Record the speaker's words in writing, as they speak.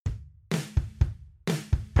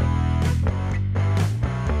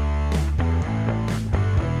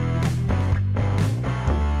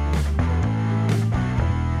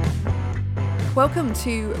Welcome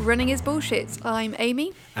to Running is Bullshit. I'm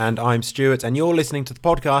Amy. And I'm Stuart, and you're listening to the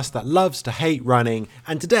podcast that loves to hate running.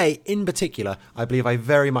 And today, in particular, I believe I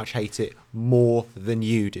very much hate it more than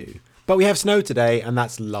you do. But we have snow today, and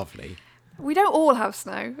that's lovely. We don't all have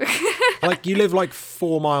snow. Like, you live like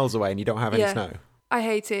 4 miles away and you don't have any snow. I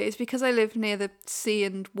hate it. It's because I live near the sea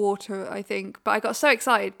and water, I think. But I got so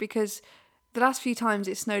excited because the last few times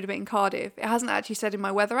it snowed a bit in Cardiff. It hasn't actually said in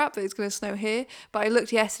my weather app that it's going to snow here, but I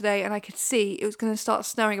looked yesterday and I could see it was going to start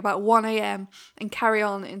snowing about 1 a.m. and carry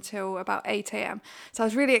on until about 8 a.m. So I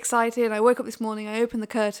was really excited. I woke up this morning, I opened the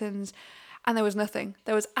curtains, and there was nothing.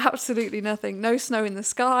 There was absolutely nothing. No snow in the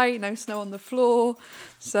sky, no snow on the floor.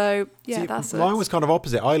 So, yeah, that's it. Mine was kind of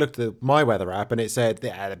opposite. I looked at my weather app and it said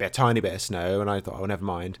there'd be a tiny bit of snow, and I thought, oh, never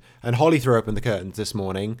mind. And Holly threw open the curtains this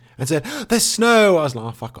morning and said, there's snow. I was like, oh,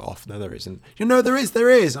 fuck off. No, there isn't. You know, there is.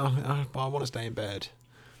 I want to stay in bed.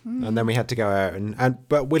 And then we had to go out.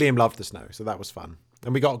 But William loved the snow, so that was fun.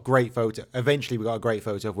 And we got a great photo. Eventually, we got a great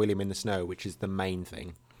photo of William in the snow, which is the main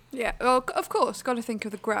thing. Yeah, well, of course, got to think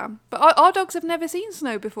of the gram. But our dogs have never seen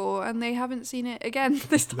snow before, and they haven't seen it again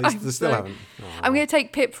this time. They still haven't. Oh. I'm going to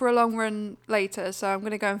take Pip for a long run later, so I'm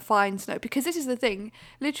going to go and find snow. Because this is the thing,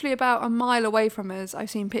 literally about a mile away from us, I've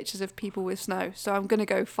seen pictures of people with snow, so I'm going to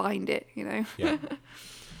go find it, you know. Yeah.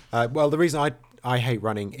 Well, the reason I hate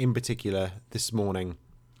running in particular this morning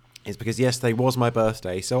is because yesterday was my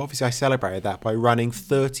birthday, so obviously I celebrated that by running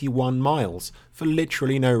 31 miles for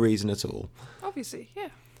literally no reason at all. Obviously, yeah.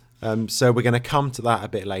 So we're going to come to that a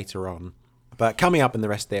bit later on. But coming up in the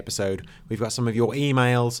rest of the episode, we've got some of your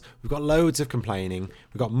emails, we've got loads of complaining,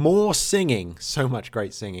 we've got more singing, so much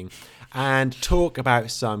great singing, and talk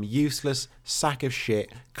about some useless sack of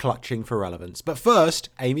shit clutching for relevance. But first,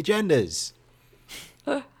 Amy Genders.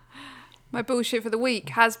 My bullshit for the week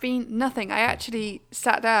has been nothing. I actually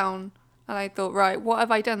sat down and I thought, right, what have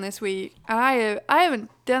I done this week? And I haven't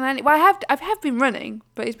done any. Well, I have been running,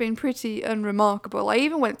 but it's been pretty unremarkable. I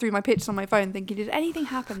even went through my pictures on my phone thinking, did anything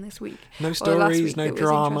happen this week? No stories, no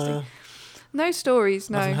drama. No stories,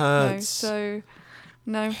 no. Nothing hurts. So,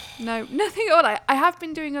 no, nothing at all. I have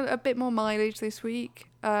been doing a bit more mileage this week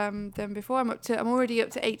than before. I'm already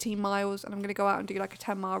up to 18 miles, and I'm going to go out and do like a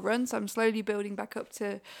 10-mile run. So I'm slowly building back up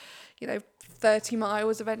to, 30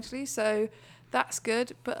 miles eventually. So that's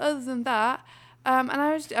good. But other than that, and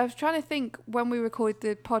I was trying to think when we recorded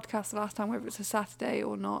the podcast the last time, whether it's a Saturday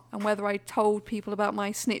or not, and whether I told people about my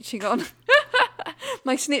snitching on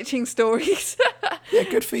my snitching stories. Yeah,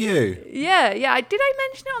 good for you. Yeah. Did I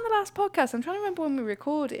mention it on the last podcast? I'm trying to remember when we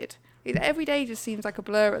recorded. Every day just seems like a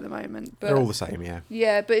blur at the moment. But, they're all the same, yeah.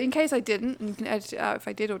 Yeah, but in case I didn't, and you can edit it out if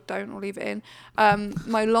I did or don't, or leave it in.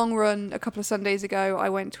 My long run a couple of Sundays ago, I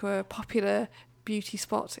went to a popular beauty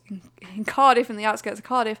spot in Cardiff, in the outskirts of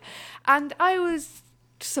Cardiff, and I was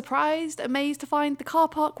amazed to find the car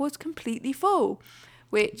park was completely full,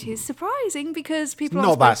 which is surprising because people aren't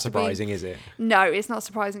not that supposed to be, surprising, is it? No, it's not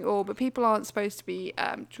surprising at all, but people aren't supposed to be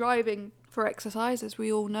driving for exercise, as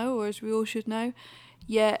we all know, or as we all should know,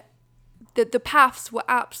 yet the paths were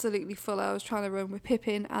absolutely full. I was trying to run with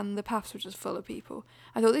Pippin and the paths were just full of people.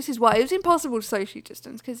 I thought this is why it was impossible to socially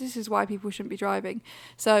distance, because this is why people shouldn't be driving.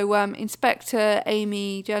 So Inspector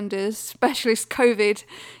Amy Genders, specialist COVID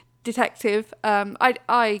detective,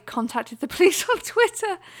 I contacted the police on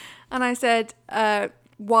Twitter and I said,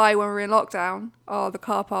 why, when we're in lockdown, are the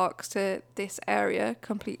car parks to this area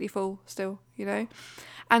completely full still,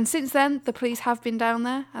 And since then, the police have been down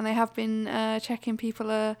there and they have been checking people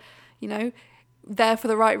are, there for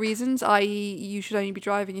the right reasons, i.e. you should only be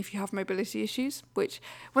driving if you have mobility issues, which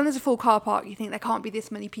when there's a full car park, you think there can't be this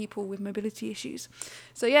many people with mobility issues.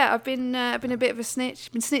 So yeah, I've been a bit of a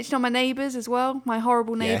snitch. Been snitching on my neighbours as well, my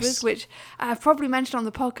horrible neighbours, yes. Which I've probably mentioned on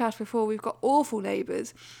the podcast before. We've got awful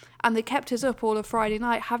neighbours and they kept us up all of Friday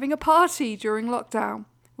night having a party during lockdown,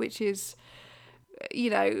 which is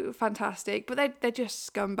fantastic, but they're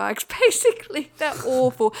just scumbags, basically. They're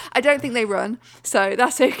awful. I don't think they run, so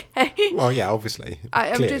that's okay. Well, yeah, obviously.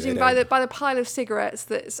 I'm judging by the pile of cigarettes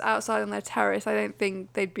that's outside on their terrace. I don't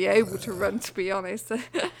think they'd be able to run, to be honest.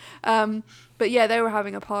 But yeah, they were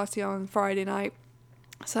having a party on Friday night,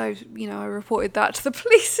 so I reported that to the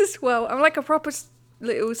police as well. I'm like a proper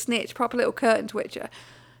little snitch, proper little curtain twitcher.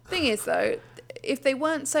 Thing is, though, if they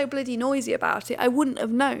weren't so bloody noisy about it, I wouldn't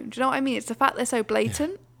have known. Do you know what I mean? It's the fact they're so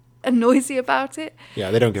blatant and noisy about it. Yeah,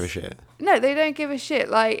 they don't give a shit. No, they don't give a shit.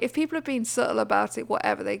 Like, if people have been subtle about it,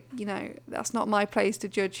 whatever, that's not my place to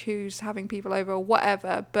judge who's having people over or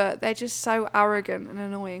whatever, but they're just so arrogant and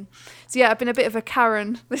annoying. So yeah, I've been a bit of a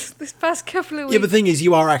Karen this past couple of weeks. Yeah, but the thing is,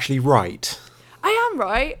 you are actually right. I am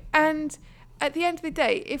right, and at the end of the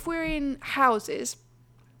day, if we're in houses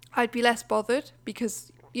I'd be less bothered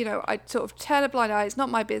because, you know, I'd sort of turn a blind eye. It's not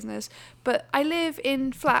my business. But I live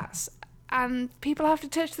in flats and people have to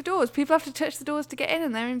touch the doors. People have to touch the doors to get in,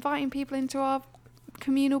 and they're inviting people into our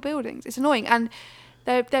communal buildings. It's annoying. And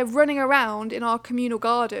they're running around in our communal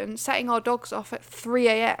garden, setting our dogs off at 3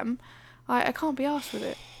 a.m. I can't be arsed with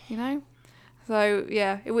it, you know? So,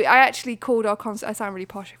 yeah, I actually called our I sound really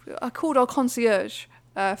posh. I called our concierge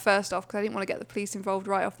first off because I didn't want to get the police involved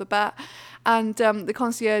right off the bat. And the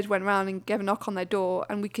concierge went round and gave a knock on their door,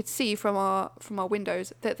 and we could see from our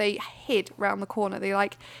windows that they hid round the corner. They,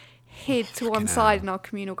 like, hid to one side in our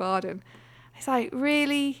communal garden. It's like,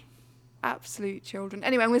 really? Absolute children.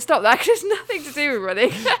 Anyway, I'm going to stop that because it's nothing to do with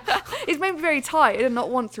running. It's made me very tired and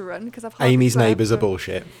not want to run because I've Amy's neighbours are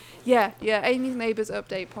bullshit. Yeah, Amy's Neighbours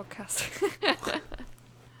Update podcast.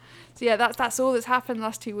 So yeah, that's all that's happened the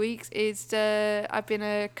last 2 weeks is I've been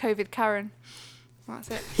a COVID Karen.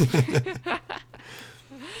 That's it.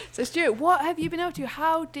 So Stuart, what have you been up to?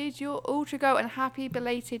 How did your ultra go, and happy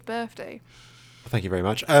belated birthday? Thank you very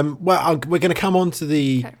much. We're going to come on to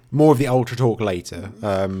the more of the ultra talk later.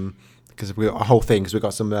 Because we've got a whole thing, because we've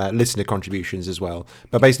got some listener contributions as well.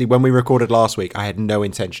 But basically, when we recorded last week, I had no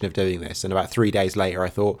intention of doing this. And about 3 days later, I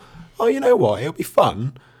thought, oh, you know what? It'll be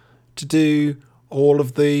fun to do all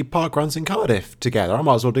of the park runs in Cardiff together. I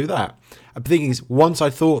might as well do that. The thing is, once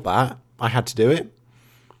I thought that, I had to do it.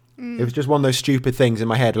 It was just one of those stupid things in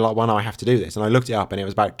my head, like, well, no, I have to do this. And I looked it up, and it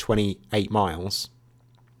was about 28 miles,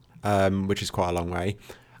 which is quite a long way.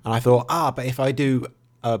 And I thought, but if I do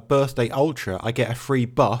a birthday ultra, I get a free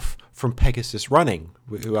buff from Pegasus Running,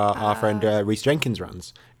 who our friend Reece Jenkins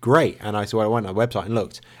runs. Great. And I went on the website and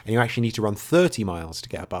looked, and you actually need to run 30 miles to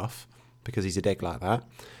get a buff because he's a dick like that.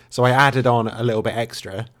 So I added on a little bit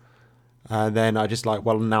extra, and then I just like,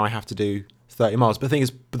 well, now I have to do 30 miles. But the thing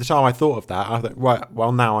is, by the time I thought of that, I thought, right,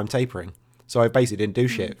 well, now I'm tapering. So I basically didn't do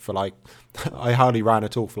shit for like, I hardly ran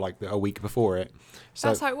at all for like a week before it. So,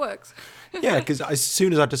 that's how it works. Yeah, because as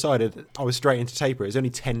soon as I decided, I was straight into taper. It was only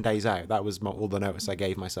 10 days out. That was all the notice I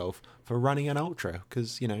gave myself for running an ultra,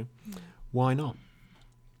 because, you know, why not?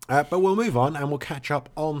 But we'll move on and we'll catch up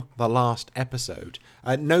on the last episode.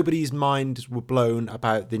 Nobody's minds were blown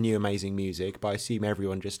about the new amazing music, but I assume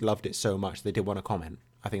everyone just loved it so much they did want to comment.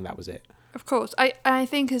 I think that was it. Of course. I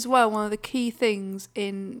think as well, one of the key things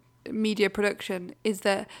in media production is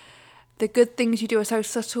that the good things you do are so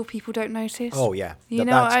subtle people don't notice. Oh yeah, you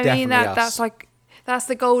know what I mean? That's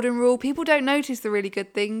the golden rule. People don't notice the really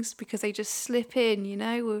good things because they just slip in, you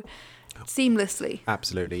know, seamlessly.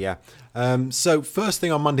 Absolutely, yeah. So first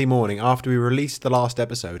thing on Monday morning, after we released the last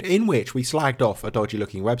episode, in which we slagged off a dodgy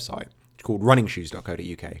looking website called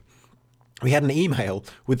runningshoes.co.uk, we had an email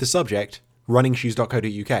with the subject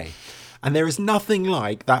runningshoes.co.uk. And there is nothing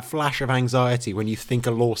like that flash of anxiety when you think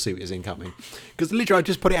a lawsuit is incoming. Because literally I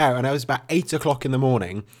just put it out and it was about 8 o'clock in the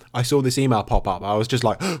morning. I saw this email pop up. I was just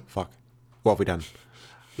like, oh, fuck, what have we done?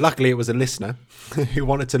 Luckily it was a listener who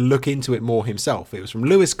wanted to look into it more himself. It was from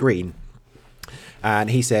Lewis Green.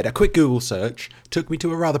 And he said, a quick Google search took me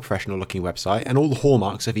to a rather professional looking website and all the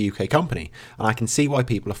hallmarks of a UK company. And I can see why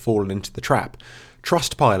people have fallen into the trap.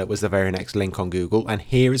 Trustpilot was the very next link on Google, and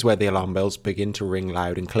here is where the alarm bells begin to ring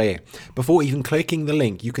loud and clear. Before even clicking the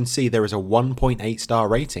link, you can see there is a 1.8 star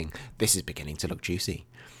rating. This is beginning to look juicy.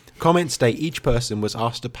 Comments state each person was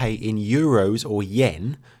asked to pay in euros or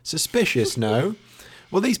yen. Suspicious, no?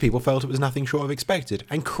 Well, these people felt it was nothing short of expected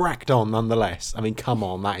and cracked on nonetheless. I mean, come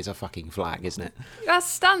on, that is a fucking flag, isn't it? That's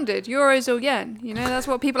standard, euros or yen. You know, that's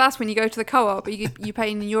what people ask when you go to the co-op. You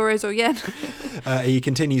pay in euros or yen. He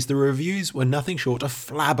continues, the reviews were nothing short of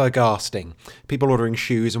flabbergasting. People ordering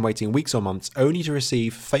shoes and waiting weeks or months only to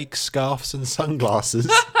receive fake scarves and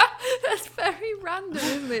sunglasses. That's very random,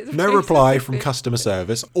 isn't it? No reply from customer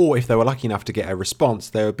service, or if they were lucky enough to get a response,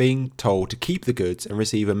 they were being told to keep the goods and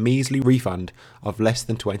receive a measly refund of less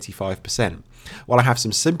than 25%. While I have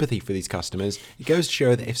some sympathy for these customers, it goes to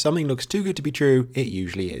show that if something looks too good to be true, it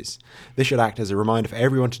usually is. This should act as a reminder for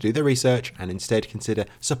everyone to do their research and instead consider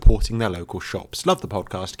supporting their local shops. Love the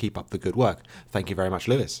podcast. Keep up the good work. Thank you very much,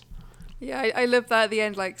 Lewis. Yeah, I love that at the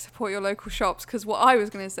end, like, support your local shops, because what I was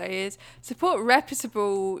going to say is support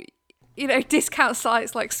reputable, you know, discount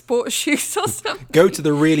sites like Sports Shoes or something. Go to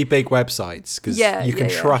the really big websites because you can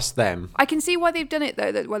trust them. I can see why they've done it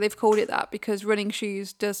though, why they've called it that, because running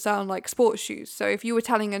shoes does sound like sports shoes. So if you were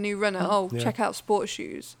telling a new runner, check out Sports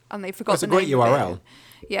Shoes, and they forgot the name. That's a great URL.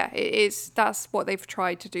 Yeah, it is. That's what they've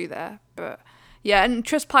tried to do there. But yeah, and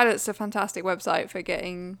Trustpilot's a fantastic website for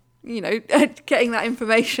getting, you know, getting that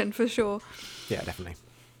information for sure. Yeah, definitely.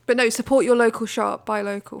 But no, support your local shop, buy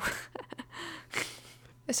local.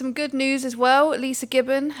 There's some good news as well. Lisa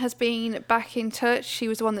Gibbon has been back in touch. She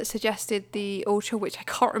was the one that suggested the ultra, which I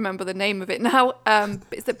can't remember the name of it now.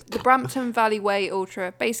 It's the Brampton Valley Way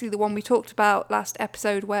Ultra, basically the one we talked about last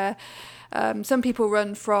episode, where some people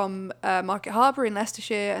run from Market Harbour in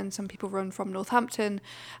Leicestershire and some people run from Northampton,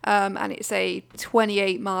 and it's a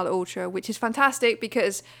 28-mile ultra, which is fantastic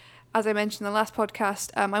because, as I mentioned in the last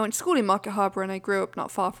podcast, I went to school in Market Harbour and I grew up not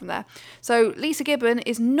far from there. So Lisa Gibbon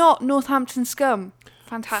is not Northampton scum.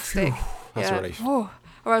 Fantastic. That's a relief. Oh,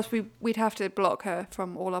 or else we'd have to block her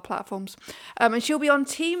from all our platforms. And she'll be on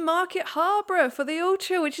Team Market Harbour for the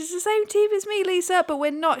Ultra, which is the same team as me, Lisa, but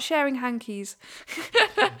we're not sharing hankies.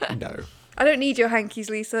 No. I don't need your hankies,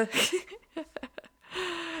 Lisa.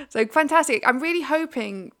 So fantastic. I'm really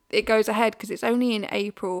hoping it goes ahead because it's only in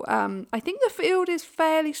April. I think the field is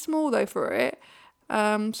fairly small though for it.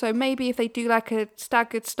 So maybe if they do like a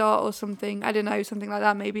staggered start or something, I don't know, something like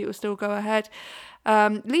that, maybe it will still go ahead.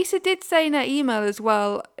 Lisa did say in her email as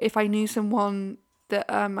well, if I knew someone that,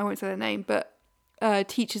 I won't say their name, but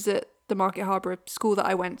teachers at the Market Harbour school that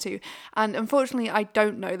I went to. And unfortunately, I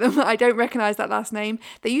don't know them. I don't recognise that last name.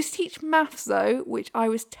 They used to teach maths though, which I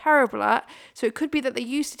was terrible at. So it could be that they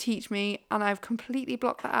used to teach me and I've completely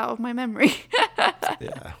blocked that out of my memory.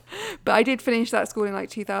 Yeah. But I did finish that school in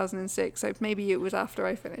like 2006. So maybe it was after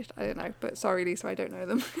I finished. I don't know. But sorry, Lisa, I don't know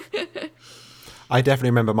them. I definitely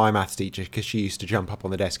remember my maths teacher because she used to jump up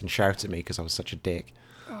on the desk and shout at me because I was such a dick.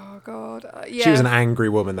 Oh, God. Yeah. She was an angry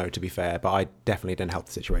woman, though, to be fair, but I definitely didn't help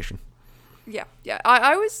the situation. Yeah.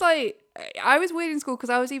 I was weird in school because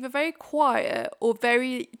I was either very quiet or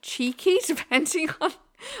very cheeky, depending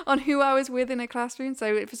on who I was with in a classroom.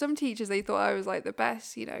 So for some teachers, they thought I was like the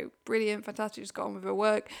best, brilliant, fantastic, just got on with her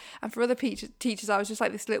work. And for other teachers, I was just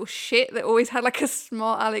like this little shit that always had like a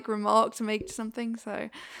smart aleck remark to make to something. So...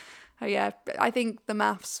 oh yeah, I think the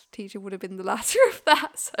maths teacher would have been the latter of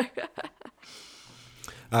that.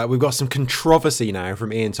 So we've got some controversy now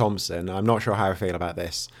from Ian Thompson. I'm not sure how I feel about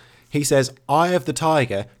this. He says, Eye of the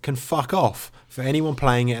Tiger can fuck off for anyone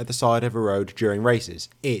playing it at the side of a road during races.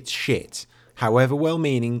 It's shit. However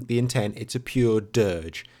well-meaning the intent, it's a pure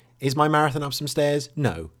dirge. Is my marathon up some stairs?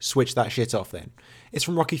 No. Switch that shit off then. It's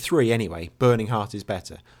from Rocky 3 anyway. Burning Heart is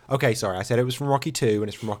better. Okay, sorry, I said it was from Rocky 2 and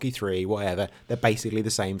it's from Rocky 3, whatever. They're basically the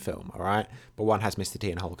same film, alright? But one has Mr.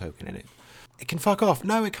 T and Hulk Hogan in it. It can fuck off.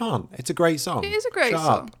 No, it can't. It's a great song. it is a great Shut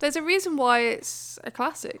song. up. There's a reason why it's a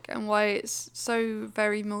classic and why it's so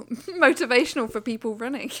very motivational for people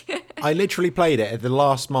running. I literally played it at the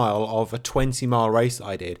last mile of a 20-mile race that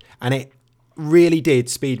I did, and it really did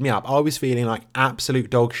speed me up. I was feeling like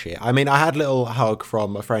absolute dog shit. I mean, I had a little hug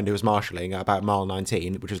from a friend who was marshalling at about mile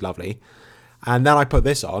 19, which was lovely. And then I put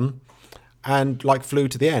this on and like flew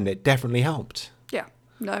to the end. It definitely helped. Yeah.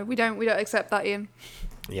 No, we don't accept that, Ian.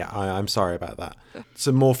 Yeah, I'm sorry about that.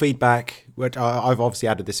 Some more feedback, which I've obviously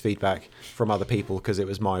added this feedback from other people because it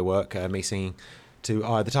was my work, me singing to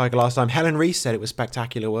Eye of the Tiger last time. Helen Reese said it was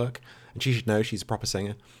spectacular work, and she should know, she's a proper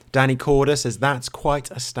singer. Danny Corder says that's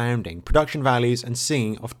quite astounding. Production values and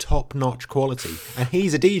singing of top-notch quality. And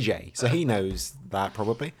he's a DJ, so he knows that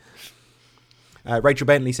probably. Rachel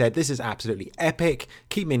Bentley said, this is absolutely epic.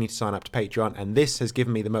 Keep meaning to sign up to Patreon, and this has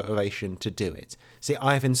given me the motivation to do it. See,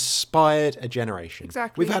 I've inspired a generation.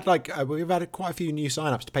 Exactly. We've had quite a few new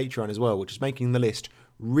sign-ups to Patreon as well, which is making the list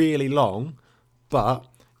really long, but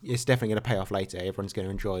it's definitely going to pay off later. Everyone's going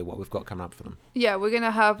to enjoy what we've got coming up for them. Yeah, we're going to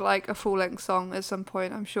have like a full-length song at some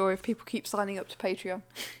point, I'm sure, if people keep signing up to Patreon.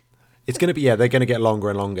 It's going to be, they're going to get longer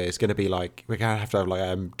and longer. It's going to be like, we're going to have like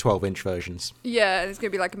 12-inch versions. Yeah, it's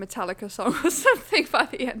going to be like a Metallica song or something by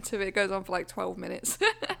the end of it. It goes on for like 12 minutes.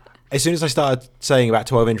 As soon as I started saying about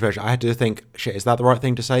 12-inch version, I had to think, shit, is that the right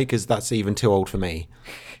thing to say? Because that's even too old for me.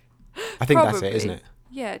 I think that's it, isn't it?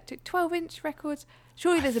 Yeah, 12-inch records.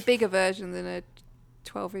 Surely there's a bigger version than a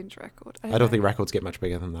 12-inch record. I don't think records get much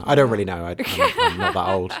bigger than that. I don't really know. I'm not that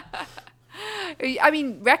old. I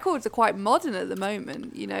mean, records are quite modern at the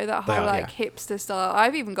moment, that whole hipster style.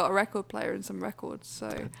 I've even got a record player and some records,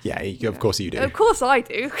 so... Yeah, of course you do. Of course I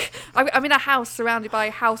do. I'm in a house surrounded by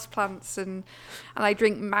house plants and I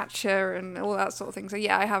drink matcha and all that sort of thing, so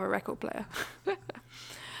yeah, I have a record player.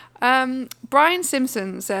 Brian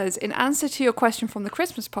Simpson says, in answer to your question from the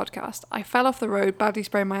Christmas podcast, I fell off the road, badly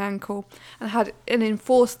sprained my ankle, and had an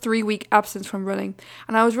enforced 3-week absence from running.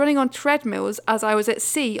 And I was running on treadmills as I was at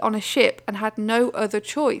sea on a ship and had no other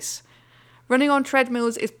choice. Running on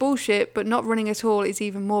treadmills is bullshit, but not running at all is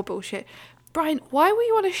even more bullshit. Brian, why were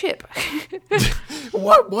you on a ship?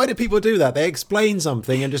 Why do people do that? They explain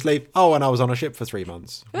something and just leave, and I was on a ship for 3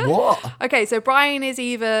 months. What? Okay, so Brian is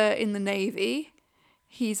either in the Navy...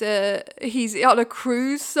 he's on a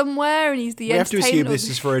cruise somewhere and he's the We have to assume entertainment this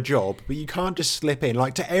is for a job, but you can't just slip in.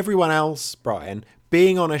 Like, to everyone else, Brian,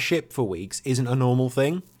 being on a ship for weeks isn't a normal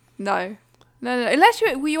thing. No. Unless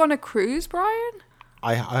were you on a cruise, Brian?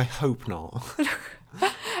 I hope not.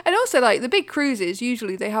 And also, like, the big cruises,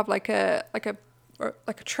 usually they have like a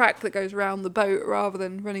track that goes around the boat rather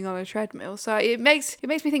than running on a treadmill. So it makes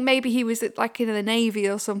me think maybe he was like in the Navy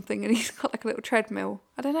or something and he's got like a little treadmill.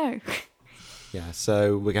 I don't know. Yeah,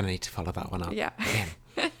 so we're going to need to follow that one up. Yeah.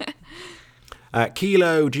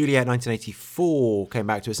 Kilo Juliet 1984 came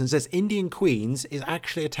back to us and says Indian Queens is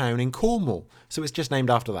actually a town in Cornwall. So it's just named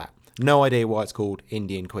after that. No idea why it's called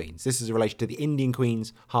Indian Queens. This is in relation to the Indian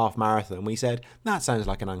Queens Half Marathon. We said, that sounds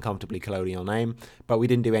like an uncomfortably colonial name, but we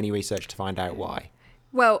didn't do any research to find out why.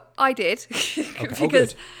 Well, I did. Okay.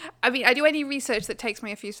 Because, I mean, I do any research that takes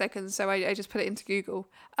me a few seconds, so I just put it into Google.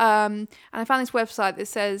 And I found this website that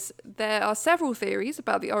says there are several theories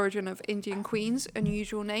about the origin of Indian Queen's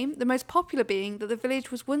unusual name, the most popular being that the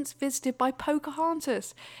village was once visited by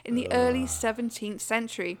Pocahontas in the early 17th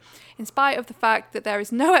century. In spite of the fact that there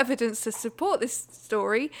is no evidence to support this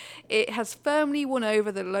story, it has firmly won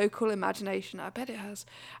over the local imagination. I bet it has.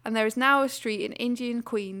 And there is now a street in Indian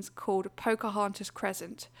Queens called Pocahontas Crescent.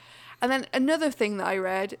 And then another thing that I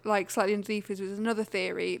read, like slightly underneath, was another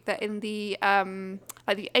theory that in the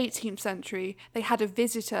like the 18th century, they had a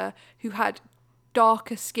visitor who had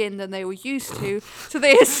darker skin than they were used to, so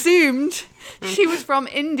they assumed she was from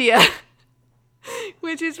India,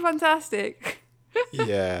 which is fantastic.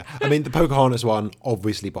 Yeah. I mean, the Pocahontas one,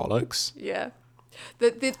 obviously bollocks. Yeah.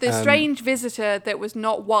 The strange visitor that was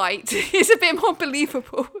not white is a bit more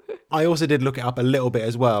believable. I also did look it up a little bit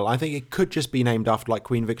as well. I think it could just be named after like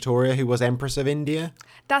Queen Victoria, who was Empress of India.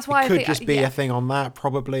 That's why it could just be a thing on that,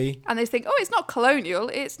 probably. And they think, oh, it's not colonial.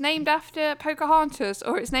 It's named after Pocahontas,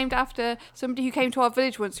 or it's named after somebody who came to our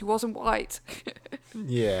village once who wasn't white.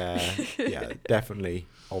 Yeah, definitely,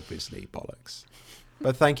 obviously bollocks.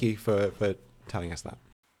 But thank you for telling us that.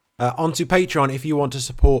 Onto Patreon. If you want to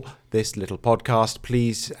support this little podcast,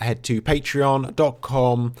 please head to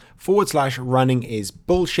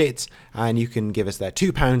patreon.com/runningisbullshit and you can give us there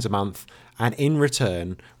 £2 a month. And in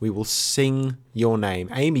return, we will sing your name.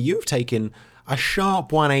 Amy, you've taken a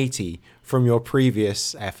sharp 180 from your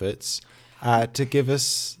previous efforts to give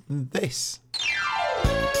us this.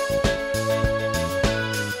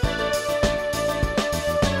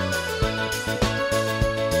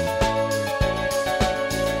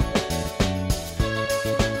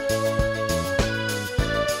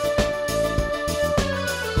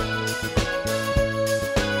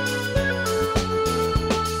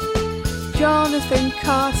 Jonathan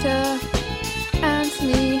Carter,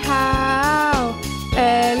 Anthony Howe,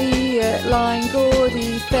 Elliot Lyne,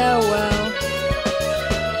 Gordy Thelwell,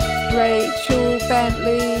 Rachel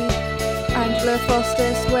Bentley, Angela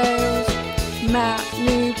Foster Swales, Matt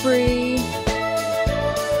Newbury,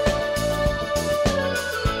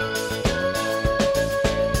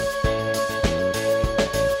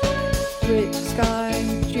 Rich Sky,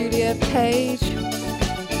 Julia Page,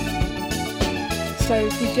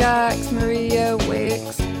 Sophie Jacks, Maria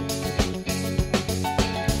Wicks,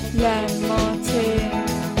 Len Martin,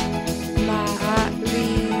 Matt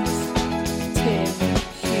Lees, Tim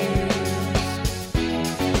Hughes,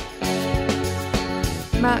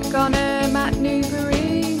 Matt Gunner, Matt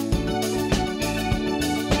Newbury,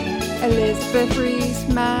 Elizabeth Rees,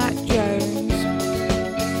 Matt Jones,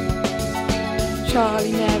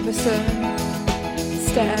 Charlie Neverson,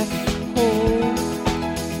 Steph Hall,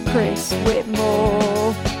 Chris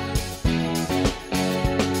Whitmore,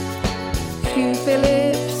 Hugh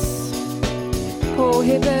Phillips, Paul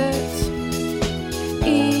Hibbert,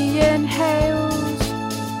 Ian Hales,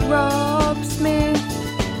 Rob Smith,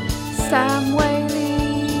 Sam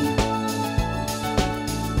Whaley,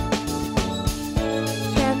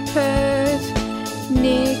 Shepherd,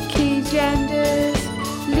 Nikki Genders,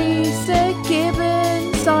 Lisa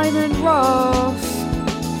Gibbon, Simon Ross,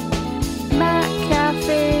 Matt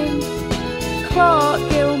Caffin, Clark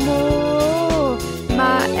Gilmore,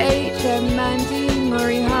 Matt H. and Mandy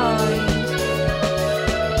Murray Hind,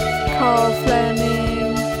 Carl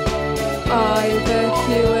Fleming, Ivor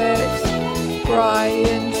Hewitt,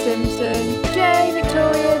 Brian Simpson, J.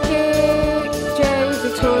 Victoria Dick, J.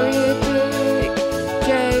 Victoria Dick, J.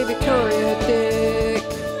 Victoria Dick.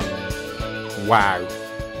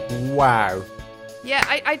 Wow. Yeah,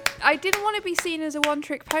 I didn't want to be seen as a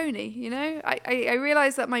one-trick pony, you know? I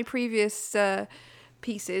realised that my previous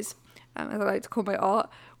pieces, as I like to call my art,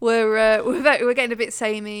 were getting a bit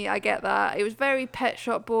samey. I get that. It was very Pet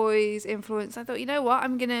Shop Boys influence. I thought, you know what?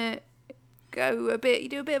 I'm going to go a bit. You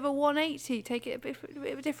do a bit of a 180, take it a bit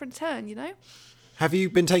of a different turn. You know. Have you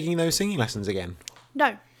been taking those singing lessons again?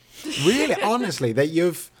 No. Really, honestly, that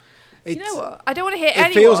you've. You know what? I don't want to hear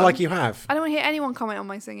anyone. It feels like you have. I don't want to hear anyone comment on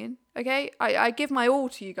my singing. Okay, I give my all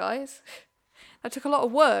to you guys. That took a lot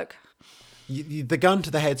of work. The gun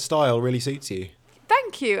to the head style really suits you.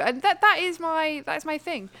 Thank you, and that is my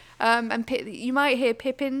thing. And you might hear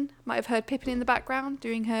Pippin. Might have heard Pippin in the background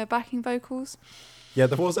doing her backing vocals. Yeah,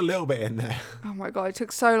 there was a little bit in there. Oh my god, it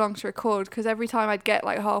took so long to record because every time I'd get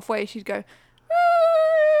like halfway, she'd go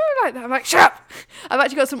like that. I'm like, shut up! I've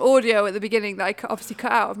actually got some audio at the beginning that I obviously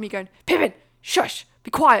cut out of me going, Pippin, shush,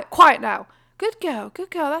 be quiet now. Good girl,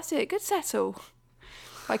 that's it, good settle.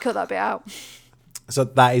 I cut that bit out. So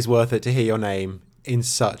that is worth it to hear your name in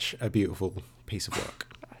such a beautiful piece of work.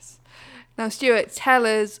 Yes. Now, Stuart, tell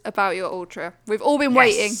us about your ultra. We've all been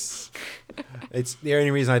waiting. It's the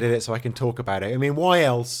only reason I did it, so I can talk about it. I mean, why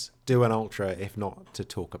else do an ultra if not to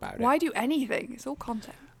talk about it? Why do anything? It's all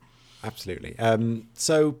content. Absolutely.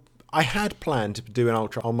 So I had planned to do an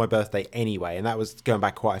ultra on my birthday anyway, and that was going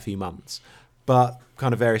back quite a few months. But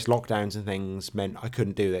kind of various lockdowns and things meant I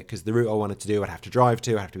couldn't do that because the route I wanted to do, I'd have to drive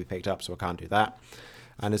to, I'd have to be picked up, so I can't do that.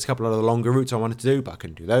 And there's a couple of other longer routes I wanted to do, but I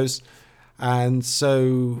couldn't do those. And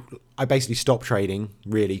so I basically stopped trading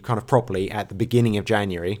really kind of properly at the beginning of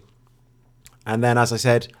January. And then, as I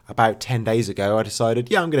said, about 10 days ago, I decided,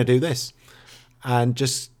 yeah, I'm going to do this. And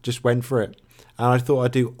just went for it. And I thought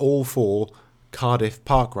I'd do all 4 Cardiff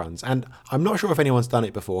park runs. And I'm not sure if anyone's done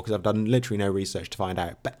it before because I've done literally no research to find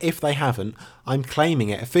out. But if they haven't, I'm claiming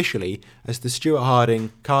it officially as the Stuart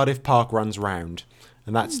Harding Cardiff Park Runs Round.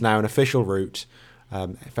 And that's now an official route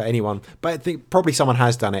for anyone. But I think probably someone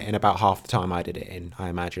has done it in about half the time I did it in, I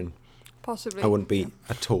imagine. Possibly. I wouldn't be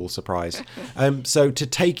at all surprised. So to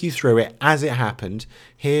take you through it as it happened,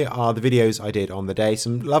 here are the videos I did on the day.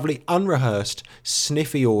 Some lovely unrehearsed,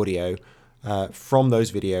 sniffy audio from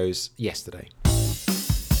those videos yesterday.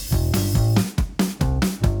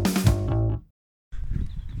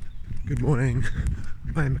 Good morning.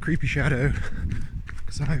 I am a creepy shadow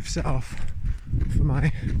because I've set off for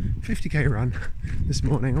my 50k run this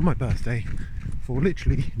morning on my birthday for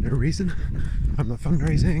literally no reason. I'm not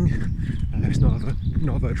fundraising, it's not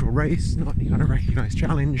a virtual race, not any kind of recognised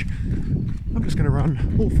challenge. I'm just going to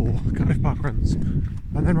run all 4 Cardiff Park runs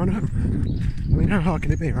and then run home. I mean, how hard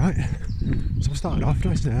can it be, right? So I started off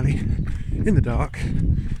nice and early, in the dark.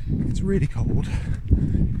 It's really cold.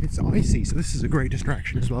 It's icy, so this is a great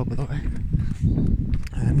distraction as well, by the way.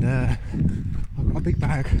 And I've got a big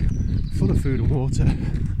bag full of food and water.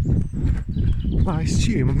 I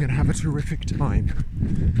assume I'm going to have a terrific time.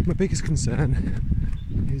 My biggest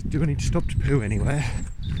concern is, do I need to stop to poo anywhere?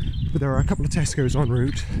 But there are a couple of Tesco's en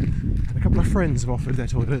route, and a couple of friends have offered their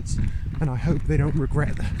toilets, and I hope they don't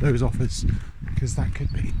regret those offers, because that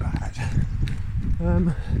could be bad.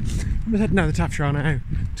 I'm heading down the Taffrail now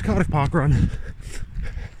to Cardiff Park Run.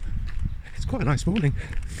 It's quite a nice morning.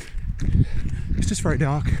 It's just very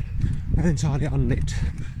dark and entirely unlit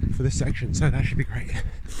for this section, so that should be great.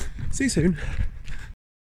 See you soon.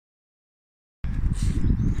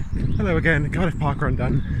 Hello again, Cardiff Park Run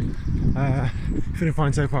done. Feeling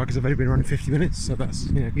fine so far because I've only been running 50 minutes, so that's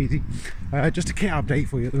easy. Just a kit update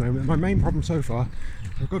for you at the moment. My main problem so far,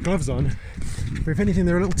 I've got gloves on, but if anything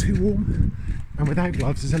they're a little too warm, and without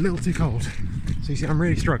gloves it's a little too cold. So you see I'm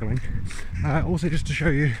really struggling. Also, just to show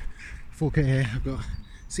you full kit here, I've got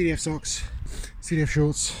CDF socks, CDF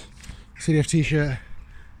shorts, CDF t-shirt,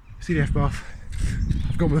 CDF buff.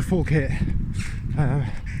 I've gone with a full kit.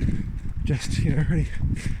 Just really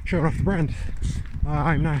showing off the brand.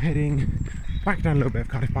 I'm now heading back down a little bit of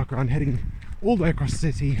Cardiff Park Run, heading all the way across the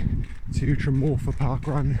city to Tremorfa Park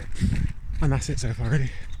Run, and that's it so far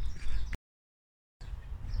really.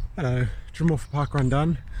 Hello, Tremorfa Park Run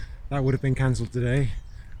done. That would have been cancelled today.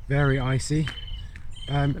 Very icy.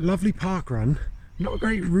 Lovely park run. Not a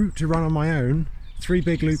great route to run on my own. 3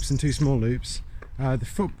 big loops and 2 small loops. The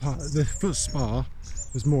foot spa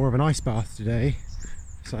was more of an ice bath today,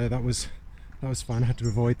 so that was fun. I had to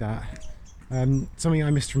avoid that. Something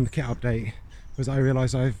I missed from the kit update was I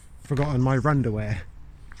realised I've forgotten my underwear,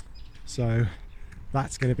 so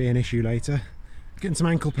that's going to be an issue later. Getting some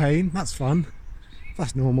ankle pain, that's fun.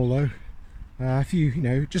 That's normal though. A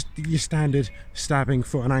few, just your standard stabbing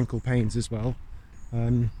foot and ankle pains as well.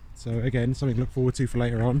 So again, something to look forward to for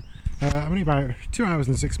later on. I'm only about 2 hours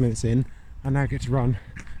and 6 minutes in, and now get to run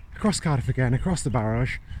across Cardiff again, across the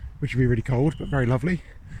barrage, which will be really cold but very lovely,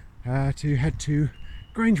 to head to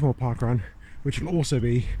Grangemore Park Run, which will also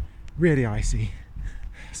be really icy.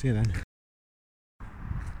 See you then.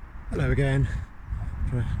 Hello again.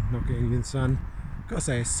 Trying to not get any in the sun. Got to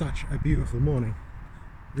say, it's such a beautiful morning.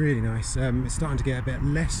 Really nice. It's starting to get a bit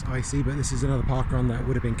less icy, but this is another park run that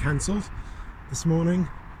would have been cancelled this morning.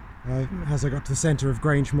 As I got to the centre of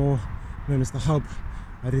Grangemore, known as the hub,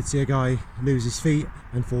 I did see a guy lose his feet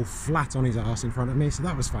and fall flat on his arse in front of me, so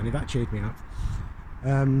that was funny. That cheered me up.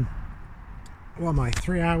 What am I?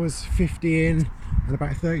 3 hours 50 in and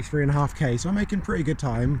about 33.5k, so I'm making pretty good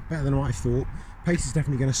time, better than what I thought. Pace is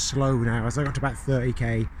definitely going to slow now. As I got to about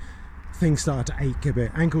 30k, things started to ache a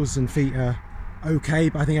bit. Ankles and feet are okay,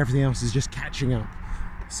 but I think everything else is just catching up.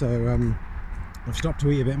 So I've stopped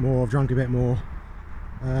to eat a bit more, I've drunk a bit more.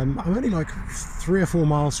 I'm only like 3 or 4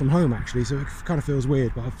 miles from home actually, so it kind of feels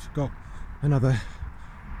weird, but I've got another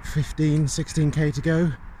 16k to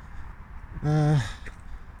go.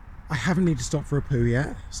 I haven't needed to stop for a poo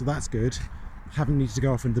yet, so that's good. Haven't needed to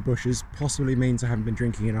go off into the bushes, possibly means I haven't been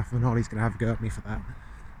drinking enough, and Holly's going to have a go at me for that.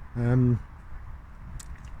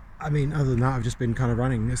 I mean, other than that, I've just been kind of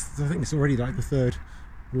running. I think it's already like the 3rd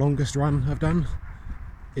longest run I've done,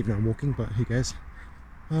 even though I'm walking, but who cares.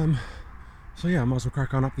 So yeah, I might as well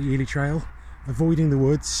crack on up the Ely Trail, avoiding the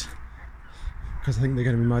woods, because I think they're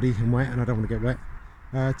going to be muddy and wet, and I don't want to get wet.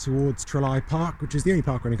 Towards Trelai Park, which is the only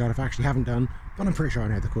park running guide I actually haven't done, but I'm pretty sure I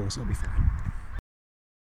know the course, it'll be fine.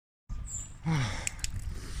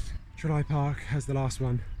 Trelai Park has the last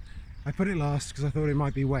one. I put it last because I thought it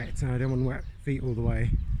might be wet and I didn't want wet feet all the way.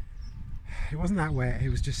 It wasn't that wet, it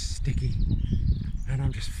was just sticky, and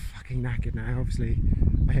I'm just fucking knackered now. Obviously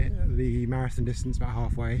I hit the marathon distance about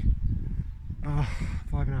halfway.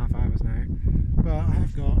 5.5 hours now, but I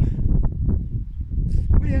have got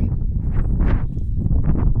William.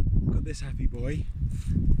 Got this happy boy.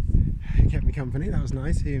 He kept me company, that was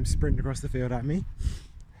nice. He sprinted across the field at me.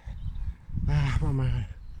 What am I on?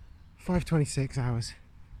 5:26 hours.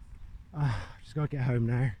 Just gotta get home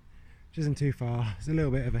now, which isn't too far. It's a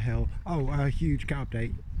little bit of a hill. A huge cat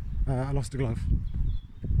update. I lost a glove.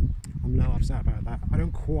 I'm a little upset about that. I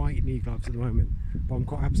don't quite need gloves at the moment, but I'm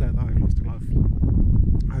quite upset that I've lost a glove.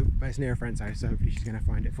 But it's near a friend's house, so hopefully she's going to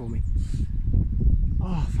find it for me.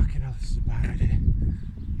 Oh, fucking hell, this is a bad idea.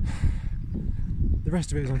 The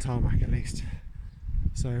rest of it is on tarmac at least.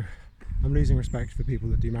 So I'm losing respect for people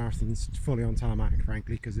that do marathons fully on tarmac,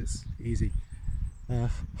 frankly, because it's easy.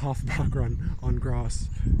 Half a park run on grass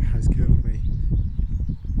has killed me.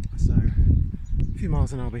 So a few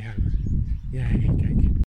miles and I'll be home. Yay, cake.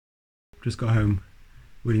 Just got home.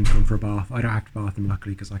 William's gone for a bath. I don't have to bath him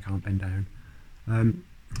luckily because I can't bend down.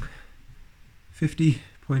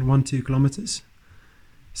 50.12 kilometres.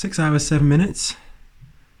 6 hours 7 minutes.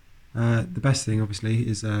 The best thing obviously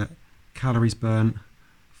is calories burnt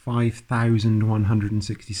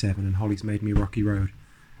 5,167, and Holly's made me Rocky Road,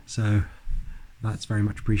 so that's very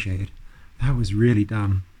much appreciated. That was really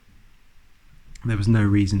dumb. There was no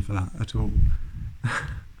reason for that at all.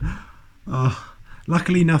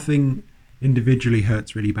 Luckily nothing individually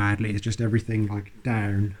hurts really badly, it's just everything like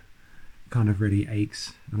down kind of really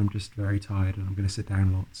aches, and I'm just very tired and I'm going to sit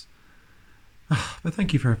down lots. But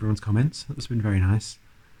thank you for everyone's comments, that's been very nice.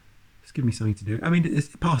 It's given me something to do. I mean,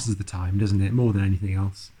 it passes the time, doesn't it, more than anything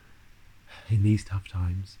else in these tough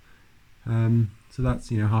times. So that's,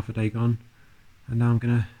 half a day gone, and now I'm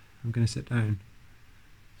gonna sit down.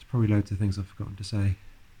 There's probably loads of things I've forgotten to say.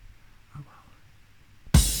 Oh well.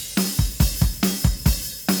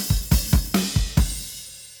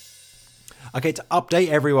 Okay, to update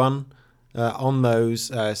everyone on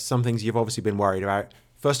those, some things you've obviously been worried about.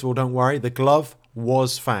 First of all, don't worry, the glove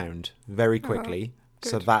was found very quickly,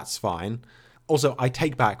 so that's fine. Also, I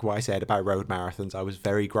take back what I said about road marathons. I was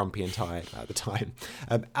very grumpy and tired at the time.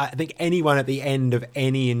 I think anyone at the end of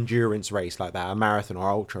any endurance race like that, a marathon or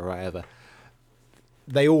ultra or whatever,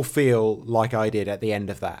 they all feel like I did at the end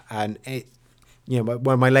of that. And it,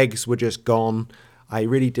 when my legs were just gone, I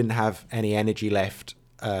really didn't have any energy left.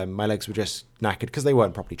 My legs were just knackered because they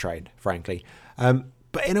weren't properly trained, frankly.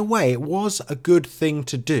 But in a way, it was a good thing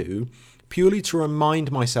to do, purely to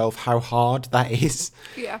remind myself how hard that is.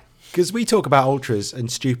 Yeah. Because we talk about ultras and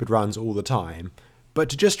stupid runs all the time, but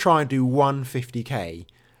to just try and do 150k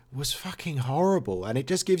was fucking horrible. And it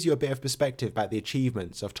just gives you a bit of perspective about the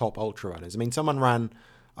achievements of top ultra runners. I mean, someone ran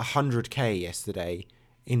 100k yesterday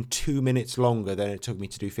in 2 minutes longer than it took me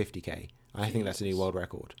to do 50k. I think that's a new world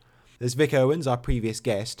record. There's Vic Owens, our previous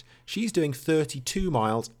guest. She's doing 32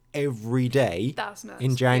 miles every day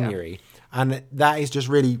in January. Yeah. And that is just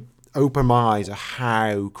really opened my eyes of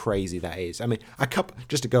how crazy that is. I mean,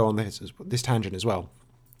 just to go on this tangent as well.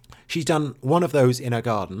 She's done one of those in her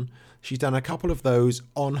garden. She's done a couple of those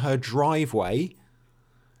on her driveway.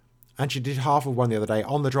 And she did half of one the other day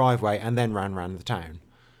on the driveway and then ran the town.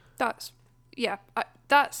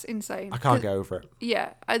 that's insane. I can't go over it.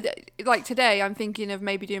 Yeah, like today, I'm thinking of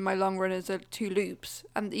maybe doing my long run as 2 loops,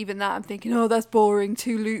 and even that, I'm thinking, oh, that's boring,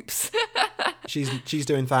 2 loops. She's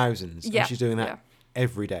doing thousands, Yeah, and she's doing that yeah.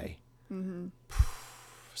 every day. Mm-hmm.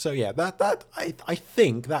 So yeah, I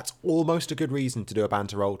think that's almost a good reason to do a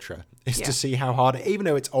Banter Ultra, is Yeah. to see how hard, even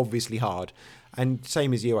though it's obviously hard. And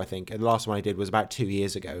same as you, I think. And the last one I did was about 2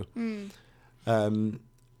 years ago. And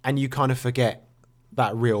you kind of forget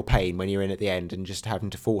that real pain when you're in at the end and just having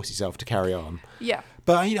to force yourself to carry on. Yeah.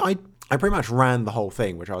 But I pretty much ran the whole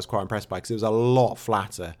thing, which I was quite impressed by, because it was a lot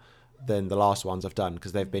flatter than the last ones I've done,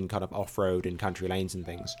 because they've been kind of off-road and country lanes and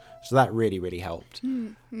things. So that really, really helped.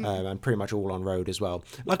 And pretty much all on road as well.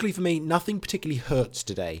 Luckily for me, nothing particularly hurts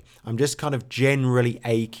today. I'm just kind of generally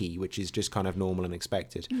achy, which is just kind of normal and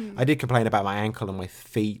expected. I did complain about my ankle and my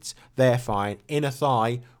feet. They're fine. Inner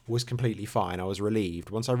thigh was completely fine. I was relieved.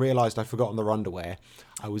 Once I realised I'd forgotten their underwear,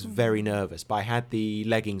 I was very nervous. But I had the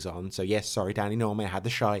leggings on. So yes, sorry, Danny Norman, I had the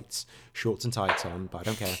shites, shorts and tights on, but I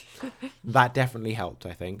don't care. That definitely helped,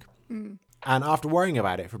 I think. And after worrying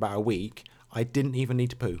about it for about a week, I didn't even need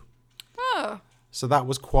to poo. Oh. So that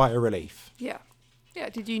was quite a relief. Yeah. Yeah.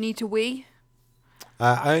 Did you need to wee?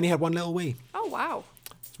 I only had one little wee, Oh, wow.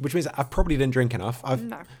 which means I probably didn't drink enough.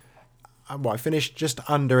 No. I finished just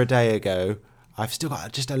under a day ago. I've still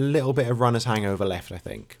got just a little bit of runner's hangover left, I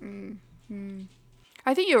think.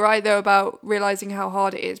 I think you're right, though, about realising how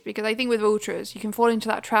hard it is, because I think with ultras, you can fall into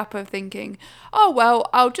that trap of thinking, oh, well,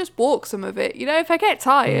 I'll just walk some of it. You know, if I get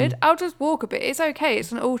tired, I'll just walk a bit. It's okay.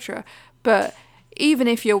 It's an ultra. But even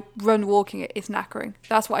if you're walking it, it's knackering.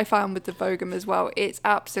 That's what I found with the Vogum as well. It's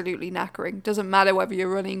absolutely knackering. Doesn't matter whether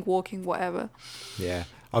you're running, walking, whatever. Yeah.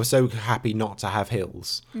 I was so happy not to have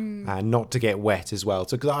hills and not to get wet as well.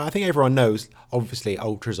 So, because I think everyone knows, obviously,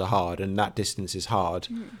 ultras are hard and that distance is hard.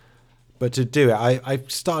 But to do it, I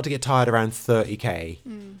started to get tired around 30k.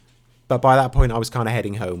 But by that point, I was kind of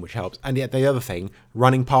heading home, which helps. And yet the other thing,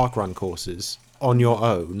 running parkrun courses on your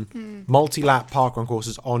own, multi-lap parkrun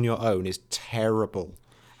courses on your own is terrible.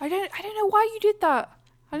 I don't know why you did that.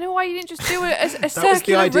 I don't know why you didn't just do it as a That was the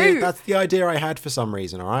circular idea. route. That's the idea I had for some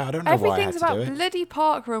reason. All right, I don't know why I had Everything's to about do it. bloody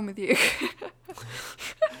parkrun with you.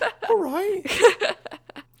 All right.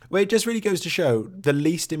 Well, it just really goes to show the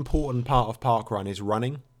least important part of parkrun is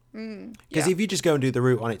running. Because if you just go and do the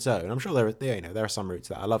route on its own, I'm sure there are some routes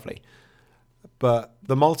that are lovely, but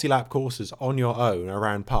the multi-lap courses on your own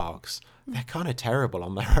around parks, they're kind of terrible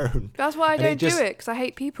on their own. That's why I And don't do it, because I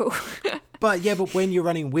hate people. But when you're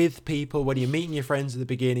running with people, when you're meeting your friends at the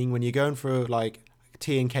beginning, when you're going for like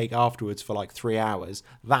tea and cake afterwards for like 3 hours,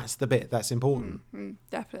 that's the bit that's important.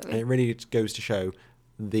 Definitely. And it really goes to show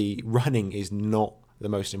the running is not the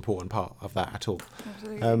most important part of that at all.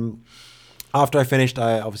 Absolutely. After I finished,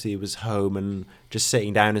 I obviously was home and just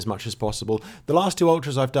sitting down as much as possible. The last 2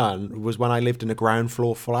 ultras I've done was when I lived in a ground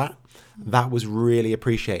floor flat. That was really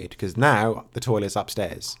appreciated, because now the toilet's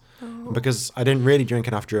upstairs. And because I didn't really drink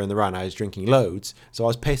enough during the run, I was drinking loads. So I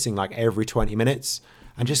was pissing like every 20 minutes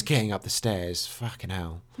and just getting up the stairs. Fucking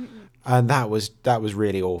hell. And that was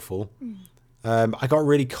really awful. I got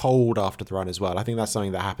really cold after the run as well. I think that's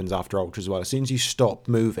something that happens after ultra as well. As soon as you stop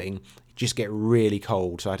moving, you just get really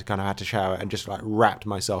cold. So I had to shower and just like wrapped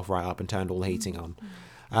myself right up and turned all the heating on.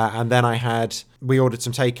 And then we ordered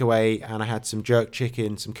some takeaway, and I had some jerk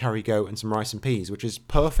chicken, some curry goat, and some rice and peas, which is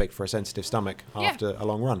perfect for a sensitive stomach after a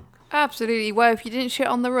long run. Absolutely. Well, if you didn't shit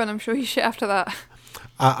on the run, I'm sure you shit after that.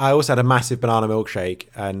 I also had a massive banana milkshake,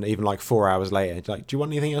 and even like 4 hours later, it's like, do you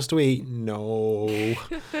want anything else to eat? No.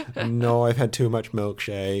 No, I've had too much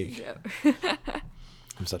milkshake.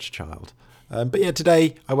 I'm such a child. But yeah,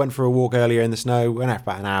 today I went for a walk earlier in the snow. Went out for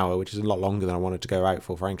about an hour, which is a lot longer than I wanted to go out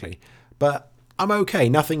for, frankly. But I'm okay.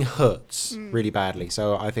 Nothing hurts really badly.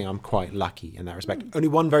 So I think I'm quite lucky in that respect. Only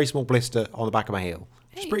one very small blister on the back of my heel,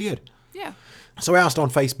 which is pretty good. Yeah. So I asked on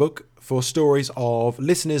Facebook for stories of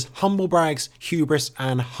listeners' humble brags, hubris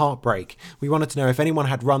and heartbreak. We wanted to know if anyone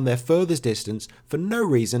had run their furthest distance for no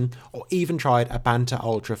reason or even tried a Banter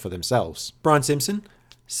Ultra for themselves. Brian Simpson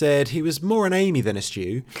said he was more an Amy than a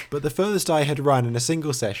Stu, but the furthest I had run in a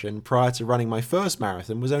single session prior to running my first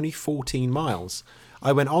marathon was only 14 miles.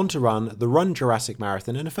 I went on to run the Run Jurassic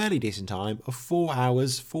Marathon in a fairly decent time of 4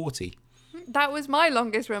 hours 40. That was my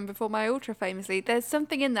longest run before my ultra, famously. There's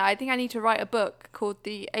something in there. I think I need to write a book called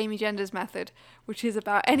The Amy Genders Method, which is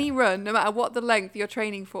about any run, no matter what the length you're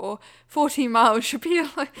training for. 14 miles should be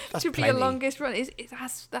your longest run.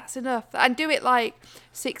 That's enough. And do it like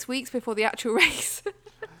 6 weeks before the actual race.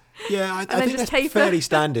 Yeah, I think that's fairly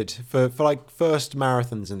standard for like first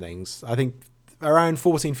marathons and things. I think around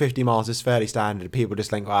 1450 miles is fairly standard. People just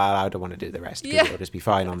think, well, I don't want to do the rest because it'll just be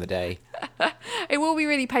fine on the day. It will be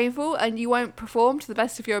really painful and you won't perform to the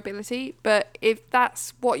best of your ability. But if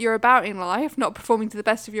that's what you're about in life, not performing to the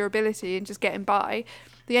best of your ability and just getting by,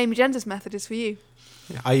 the Amy Genders method is for you.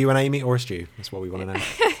 Are you an Amy or a Stu? That's what we want to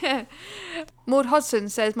know. Maud Hodgson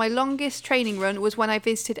says, my longest training run was when I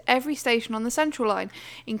visited every station on the Central Line,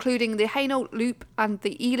 including the Hainault Loop and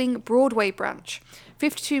the Ealing Broadway branch.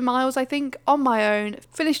 52 miles, I think, on my own.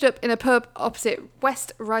 Finished up in a pub opposite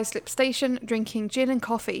West Ruislip Station, drinking gin and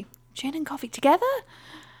coffee. Gin and coffee together?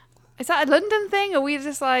 Is that a London thing? Are we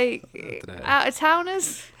just like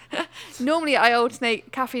out-of-towners? Normally I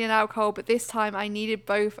alternate caffeine and alcohol, but this time I needed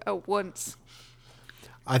both at once.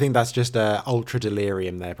 I think that's just ultra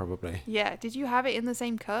delirium there, probably. Yeah. Did you have it in the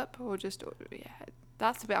same cup or just... Yeah,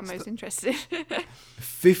 that's the bit I'm most interested in.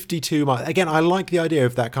 52 miles. Again, I like the idea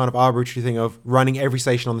of that kind of arbitrary thing of running every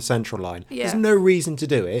station on the Central Line. Yeah. There's no reason to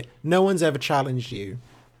do it. No one's ever challenged you.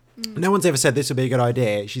 No one's ever said this would be a good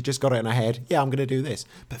idea. She's just got it in her head. Yeah, I'm going to do this.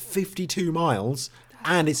 But 52 miles,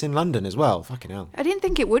 and it's in London as well. Fucking hell. I didn't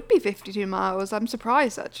think it would be 52 miles. I'm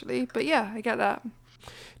surprised, actually. But yeah, I get that.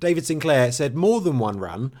 David Sinclair said more than one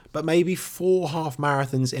run, but maybe 4 half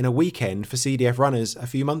marathons in a weekend for CDF runners a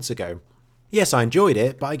few months ago. Yes, I enjoyed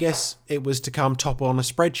it, but I guess it was to come top on a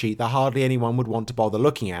spreadsheet that hardly anyone would want to bother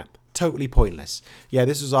looking at. Totally pointless. Yeah,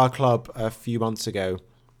 this was our club a few months ago.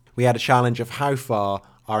 We had a challenge of how far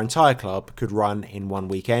our entire club could run in one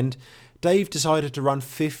weekend. Dave decided to run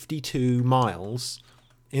 52 miles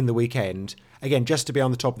in the weekend, again, just to be on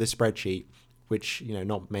the top of this spreadsheet, which,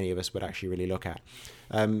 not many of us would actually really look at.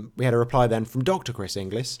 We had a reply then from Dr. Chris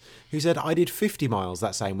Inglis, who said, I did 50 miles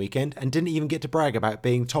that same weekend and didn't even get to brag about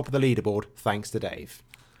being top of the leaderboard, thanks to Dave.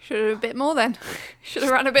 Should have a bit more then. Should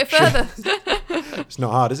have run a bit further. It's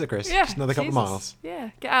not hard, is it, Chris? Yeah, just another couple of miles. Yeah,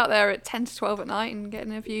 get out there at 10 to 12 at night and get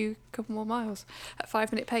in a couple more miles at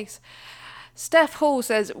 5-minute pace. Steph Hall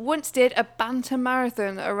says, once did a banter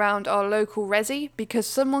marathon around our local resi because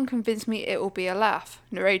someone convinced me it will be a laugh.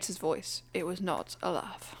 Narrator's voice. It was not a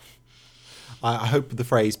laugh. I hope the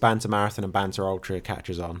phrase banter marathon and banter ultra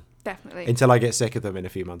catches on. Definitely. Until I get sick of them in a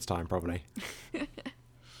few months' time, probably.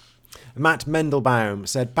 Matt Mendelbaum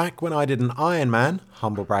said, back when I did an Ironman,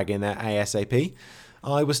 humble brag in there ASAP,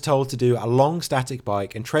 I was told to do a long static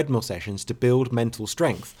bike and treadmill sessions to build mental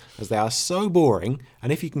strength, as they are so boring,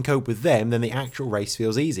 and if you can cope with them, then the actual race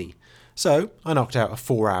feels easy. So, I knocked out a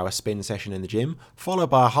 4-hour spin session in the gym, followed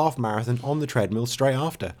by a half marathon on the treadmill straight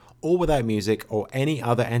after, all without music or any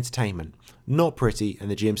other entertainment. Not pretty,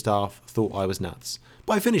 and the gym staff thought I was nuts.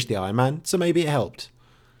 But I finished the Ironman, so maybe it helped.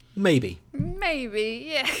 Maybe,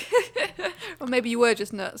 yeah. Or maybe you were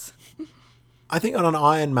just nuts. I think on an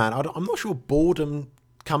Ironman, I'm not sure boredom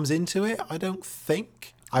comes into it. I don't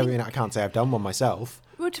think. I mean, I can't say I've done one myself.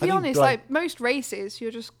 Well, to be honest, like most races,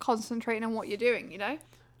 you're just concentrating on what you're doing,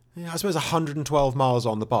 Yeah, I suppose 112 miles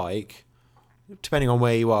on the bike, depending on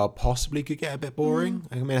where you are, possibly could get a bit boring.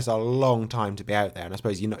 I mean, it's a long time to be out there, and I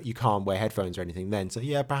suppose you can't wear headphones or anything then. So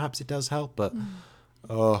yeah, perhaps it does help, but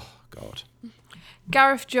oh god.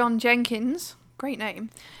 Gareth John Jenkins, great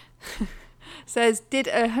name, says, did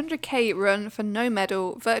a 100k run for no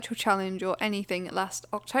medal, virtual challenge or anything last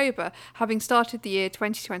October, having started the year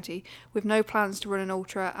 2020 with no plans to run an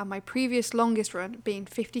ultra and my previous longest run being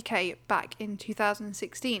 50k back in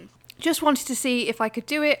 2016. Just wanted to see if I could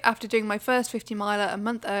do it after doing my first 50 miler a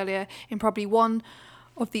month earlier in probably one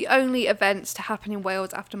of the only events to happen in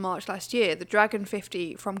Wales after March last year, the Dragon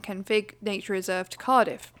 50 from Kenfig Nature Reserve to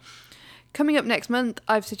Cardiff. Coming up next month,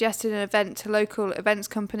 I've suggested an event to local events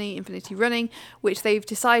company Infinity Running, which they've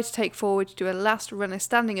decided to take forward to do a last runner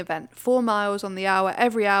standing event, 4 miles on the hour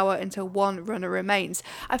every hour until one runner remains.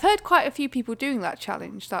 I've heard quite a few people doing that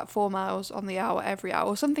challenge, that 4 miles on the hour every hour,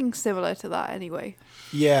 or something similar to that anyway.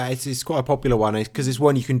 Yeah, it's quite a popular one because it's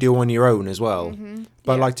one you can do on your own as well.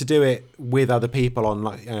 But like to do it with other people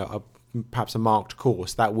on perhaps a marked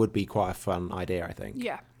course, that would be quite a fun idea, I think.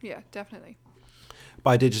 Yeah, definitely. But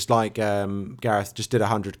I did just like Gareth just did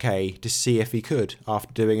 100k to see if he could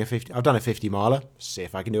after doing a 50. I've done a 50 miler. See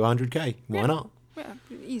if I can do 100k. Why not? Yeah,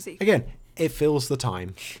 easy. Again, it fills the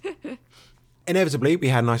time. Inevitably, we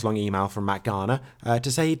had a nice long email from Matt Garner to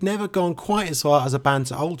say he'd never gone quite as far as a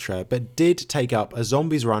Banter Ultra, but did take up a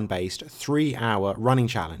Zombies Run based 3-hour running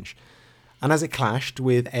challenge. And as it clashed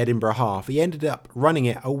with Edinburgh Half, he ended up running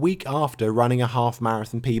it a week after running a half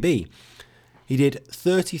marathon PB. He did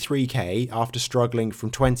 33k after struggling from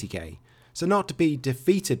 20k. So not to be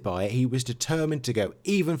defeated by it, he was determined to go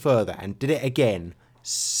even further and did it again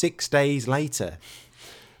 6 days later.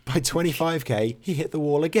 By 25k, he hit the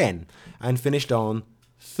wall again and finished on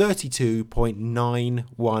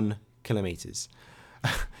 32.91 kilometres.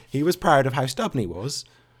 He was proud of how stubborn he was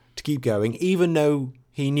to keep going, even though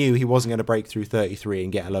he knew he wasn't going to break through 33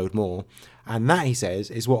 and get a load more. And that, he says,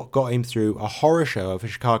 is what got him through a horror show of a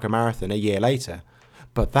Chicago Marathon a year later.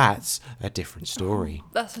 But that's a different story.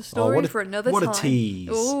 That's a story for another time. What a tease.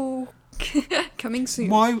 Oh, coming soon.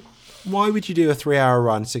 Why would you do a 3-hour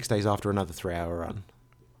run 6 days after another 3-hour run?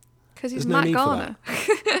 Because he's There's no Matt need for Garner.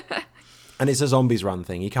 And it's a zombies run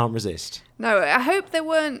thing. You can't resist. No, I hope there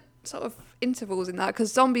weren't sort of intervals in that,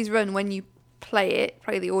 because Zombies Run, when you play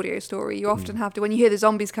the audio story, you often have to, when you hear the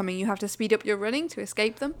zombies coming, you have to speed up your running to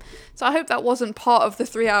escape them. So I hope that wasn't part of the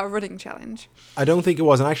 3-hour running challenge. I don't think it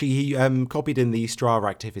was. And actually, he copied in the Strava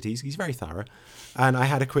activities. He's very thorough. And I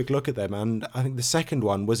had a quick look at them. And I think the second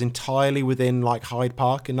one was entirely within like Hyde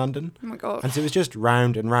Park in London. Oh my God. And so it was just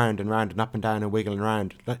round and round and round and up and down and wiggling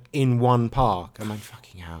around in one park. I'm like,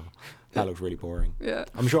 fucking hell. That looks really boring. Yeah.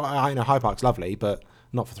 I'm sure, I know Hyde Park's lovely, but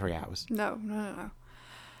not for 3 hours. No.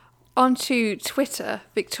 On to Twitter,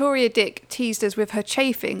 Victoria Dick teased us with her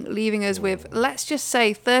chafing, leaving us with, let's just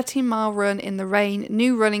say, 13-mile run in the rain,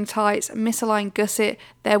 new running tights, misaligned gusset,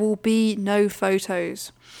 there will be no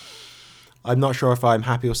photos. I'm not sure if I'm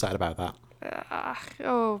happy or sad about that.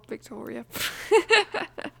 Oh, Victoria.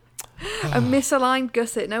 A misaligned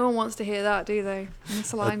gusset. No one wants to hear that, do they?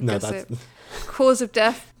 Misaligned gusset. Cause of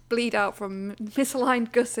death. Bleed out from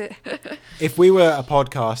misaligned gusset. If we were a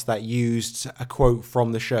podcast that used a quote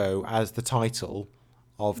from the show as the title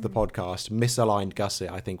of the podcast, misaligned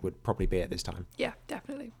gusset, I think would probably be at this time. Yeah,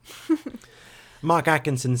 definitely. Mark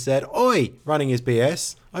Atkinson said, "Oi, running is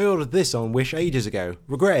BS. I ordered this on Wish ages ago.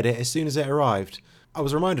 Regretted it as soon as it arrived. I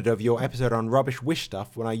was reminded of your episode on rubbish Wish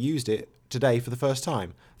stuff when I used it today for the first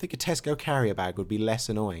time. I think a Tesco carrier bag would be less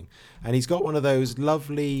annoying." And he's got one of those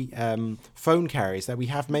lovely phone carriers that we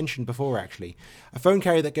have mentioned before, actually. A phone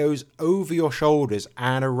carrier that goes over your shoulders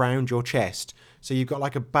and around your chest. So you've got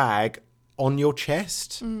like a bag on your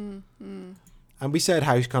chest. And we said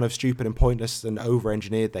how kind of stupid and pointless and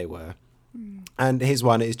over-engineered they were. And his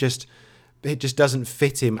one is just... it just doesn't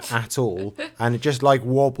fit him at all. And it just like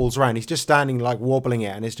wobbles around. He's just standing like wobbling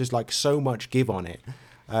it. And it's just like so much give on it.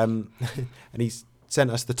 And he's sent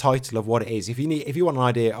us the title of what it is. If you want an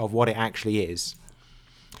idea of what it actually is,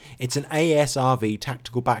 it's an ASRV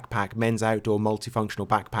tactical backpack, men's outdoor multifunctional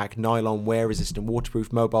backpack, nylon wear resistant,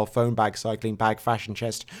 waterproof, mobile phone bag, cycling bag, fashion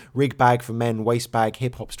chest, rig bag for men, waist bag,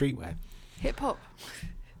 hip hop streetwear. Hip hop.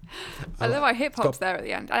 I love how hip hop's there at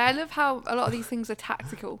the end. And I love how a lot of these things are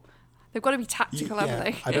tactical. They've got to be tactical, haven't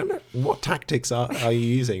they? I don't know. What tactics are you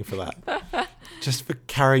using for that? Just for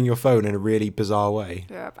carrying your phone in a really bizarre way.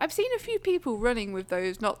 Yeah, I've seen a few people running with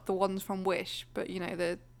those, not the ones from Wish, but, you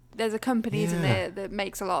know, there's a company in there that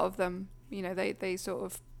makes a lot of them. You know, they sort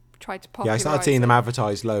of try to popularise. Yeah, I started seeing them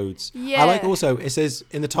advertised loads. Yeah. I like also, it says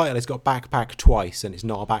in the title, it's got backpack twice, and it's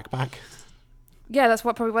not a backpack. Yeah, that's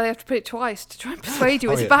probably why they have to put it twice, to try and persuade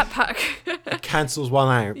you it's a backpack. It cancels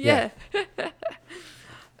one out. Yeah.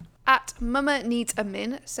 At Mama Needs a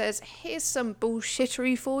Min says, here's some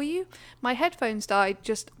bullshittery for you. My headphones died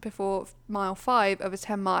just before mile 5 of a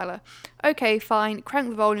 10-miler. Okay, fine, crank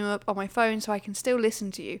the volume up on my phone so I can still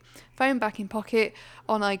listen to you. Phone back in pocket,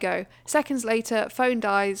 on I go. Seconds later, phone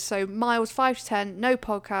dies, so miles 5 to 10, no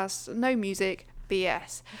podcasts, no music,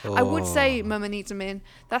 BS. Oh. I would say Mama Needs a Min.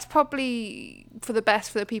 That's probably for the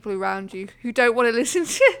best for the people around you who don't want to listen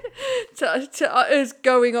to us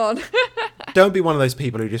going on. Don't be one of those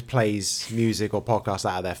people who just plays music or podcasts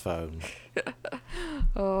out of their phone.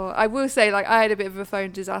 Oh, I will say, like, I had a bit of a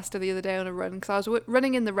phone disaster the other day on a run because I was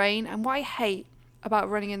running in the rain, and what I hate about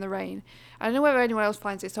running in the rain, I don't know whether anyone else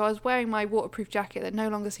finds it, so I was wearing my waterproof jacket that no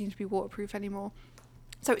longer seems to be waterproof anymore.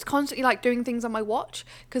 So it's constantly like doing things on my watch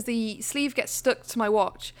because the sleeve gets stuck to my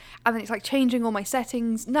watch, and then it's like changing all my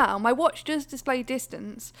settings. Now my watch does display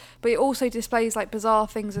distance, but it also displays like bizarre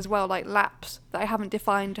things as well, like laps that I haven't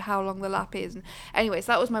defined how long the lap is. And anyways,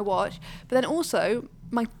 that was my watch. But then also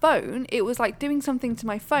my phone, it was like doing something to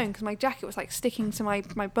my phone because my jacket was like sticking to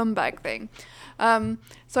my bum bag thing.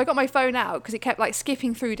 So I got my phone out because it kept like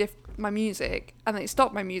skipping through my music, and then it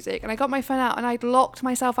stopped my music, and I got my phone out and I'd locked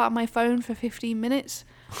myself out of my phone for 15 minutes.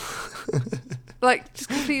 Like, just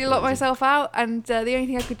completely locked myself out, and the only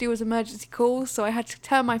thing I could do was emergency calls, so I had to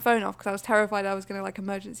turn my phone off because I was terrified I was going to like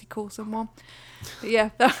emergency call someone. But yeah.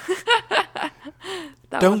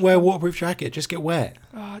 Don't wear a waterproof jacket, just get wet.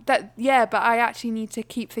 But I actually need to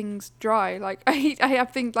keep things dry. Like I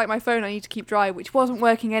have things like my phone I need to keep dry, which wasn't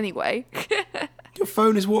working anyway. Your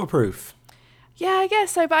phone is waterproof. Yeah, I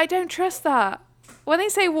guess so, but I don't trust that. When they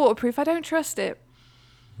say waterproof, I don't trust it.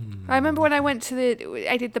 I remember when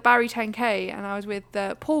I did the Barry 10K, and I was with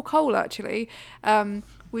Paul Cole, actually.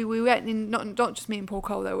 We went in, not just me and Paul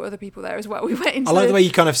Cole, there were other people there as well. We went into I like the way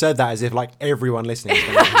you kind of said that as if like everyone listening is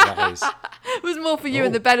going to know who that is. It was more for you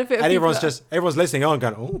and the benefit of and people. everyone's listening on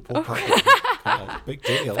going, oh, Paul Cole. Big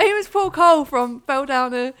deal. Famous Paul Cole fell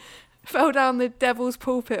down the Devil's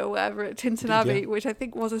Pulpit or whatever at Tinton Abbey, which I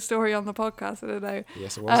think was a story on the podcast. I don't know.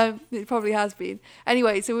 Yes, it was. It probably has been.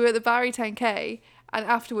 Anyway, so we were at the Barry 10K, and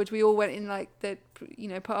afterwards we all went in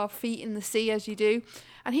put our feet in the sea as you do.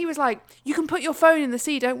 And he was like, you can put your phone in the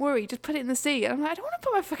sea, don't worry, just put it in the sea. And I'm like, I don't want to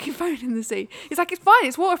put my fucking phone in the sea. He's like, it's fine,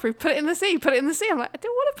 it's waterproof, put it in the sea, put it in the sea. I'm like, I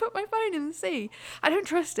don't want to put my phone in the sea. I don't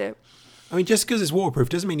trust it. I mean, just because it's waterproof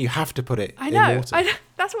doesn't mean you have to put it in water. I know.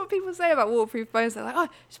 That's what people say about waterproof phones. They're like, oh,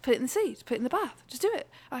 just put it in the sea, just put it in the bath, just do it.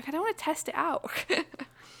 I'm like, I don't want to test it out.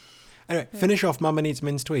 Anyway, finish off Mama Needs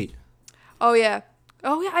Min's tweet. Oh, yeah,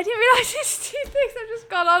 I didn't realise these two things I've just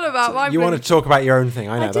gone on about. You want to talk about your own thing.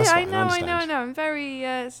 I know, that's fine. I know. I'm very,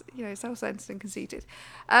 self-centered and conceited.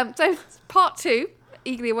 So, part 2,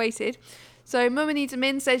 eagerly awaited. So, Mama Needs a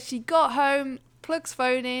Min says she got home, plugs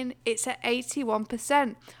phone in, it's at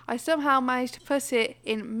 81%. I somehow managed to put it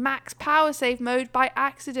in max power save mode by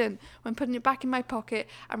accident when putting it back in my pocket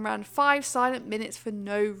and ran 5 silent minutes for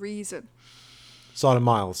no reason. Silent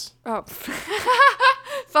miles. Oh,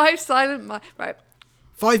 5 silent miles. Right.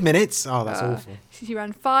 5 minutes? Oh, that's awful. She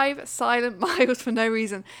ran 5 silent miles for no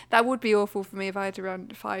reason. That would be awful for me if I had to run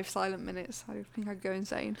 5 silent minutes. I think I'd go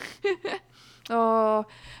insane. Oh,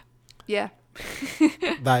 yeah.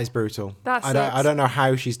 That is brutal. I don't know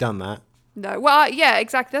how she's done that. No, well, yeah,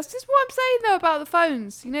 exactly. That's just what I'm saying, though, about the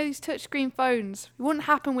phones. You know, these touchscreen phones. It wouldn't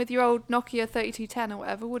happen with your old Nokia 3210 or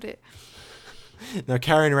whatever, would it? No,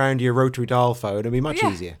 carrying around your rotary dial phone would be much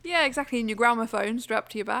easier. Yeah, exactly. And your gramophone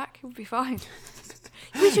strapped to your back, it would be fine.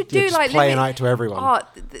 We should do just playing out to everyone. Oh,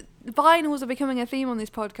 the vinyls are becoming a theme on this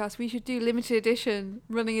podcast. We should do limited edition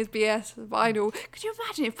running as BS vinyl. Could you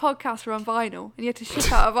imagine if podcasts were on vinyl and you had to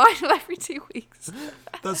ship out a vinyl every 2 weeks?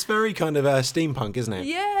 That's very kind of steampunk, isn't it?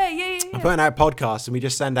 Yeah. I'm putting out podcasts and we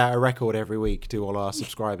just send out a record every week to all our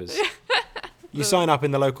subscribers. You sign up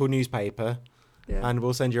in the local newspaper and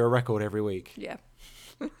we'll send you a record every week. Yeah.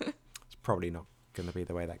 It's probably not going to be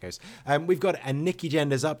the way that goes. We've got a Nikki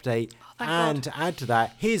Genders update, God. to add to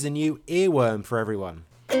that, here's a new earworm for everyone.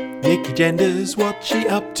 Nikki Genders, what she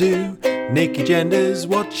up to? Nikki Genders,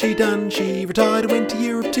 what she done? She retired and went to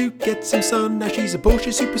Europe to get some sun. Now she's a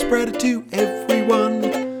Porsche super spreader to everyone.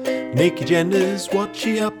 Nikki Genders, what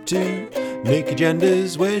she up to? Nikki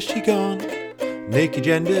Genders, where's she gone? Nikki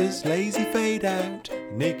Genders, lazy fade out.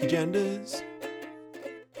 Nikki Genders.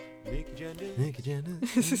 Nikki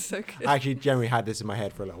Genders. This is so good. I actually generally had this in my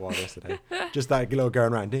head for a little while yesterday. Just that little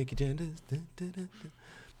going around. Nikki Genders.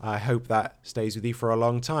 I hope that stays with you for a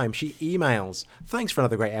long time. She emails, thanks for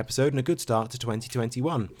another great episode and a good start to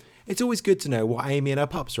 2021. It's always good to know what Amy and her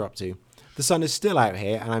pups are up to. The sun is still out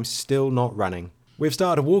here and I'm still not running. We've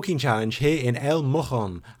started a walking challenge here in El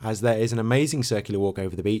Mojon, as there is an amazing circular walk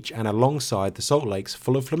over the beach and alongside the salt lakes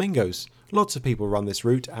full of flamingos. Lots of people run this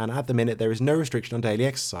route, and at the minute there is no restriction on daily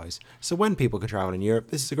exercise. So when people can travel in Europe,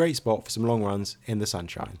 this is a great spot for some long runs in the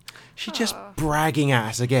sunshine. She's just bragging at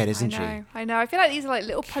us again, isn't she? I know. I feel like these are like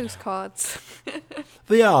little postcards.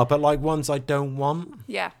 They are, but like ones I don't want.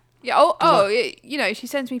 Yeah. You know, she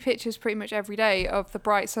sends me pictures pretty much every day of the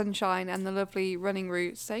bright sunshine and the lovely running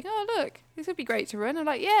routes, saying, "Oh, look, this would be great to run." I'm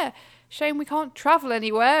like, "Yeah, shame we can't travel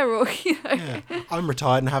anywhere," or Yeah, I'm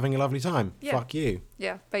retired and having a lovely time. Yeah. Fuck you.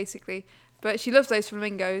 Yeah, basically. But she loves those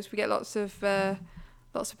flamingos. We get lots of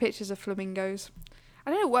pictures of flamingos.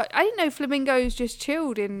 I don't know I didn't know flamingos just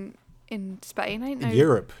chilled in Spain. I didn't know. In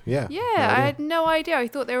Europe, yeah. Yeah, I had no idea. I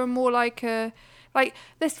thought they were more like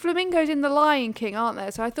there's flamingos in The Lion King, aren't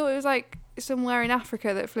there? So I thought it was like somewhere in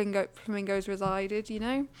Africa that flamingos resided, you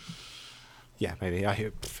know? Yeah, maybe. I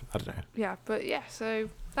don't know. Yeah, but yeah, so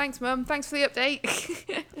thanks, Mum. Thanks for the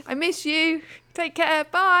update. I miss you. Take care.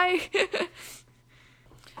 Bye.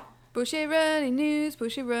 Bushy running news,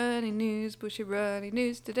 bushy running news, bushy running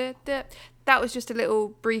news. Da-da-da. That was just a little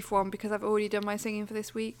brief one because I've already done my singing for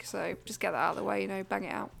this week. So just get that out of the way, bang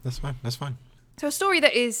it out. That's fine. So a story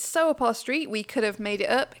that is so up our street, we could have made it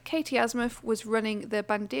up. Katie Asmuth was running the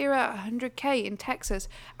Bandera 100K in Texas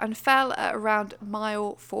and fell at around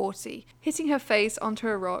mile 40, hitting her face onto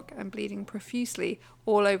a rock and bleeding profusely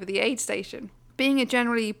all over the aid station. Being a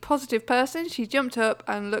generally positive person, she jumped up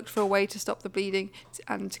and looked for a way to stop the bleeding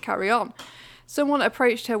and to carry on. Someone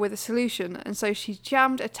approached her with a solution, and so she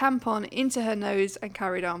jammed a tampon into her nose and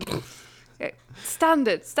carried on.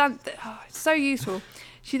 Standard. Oh, it's so useful.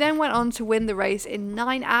 She then went on to win the race in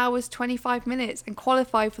 9 hours, 25 minutes and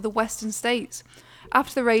qualify for the Western States.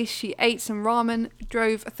 After the race, she ate some ramen,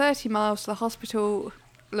 drove 30 miles to the hospital,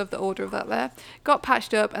 love the order of that there, got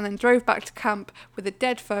patched up and then drove back to camp with a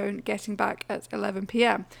dead phone, getting back at 11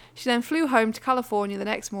 p.m. She then flew home to California the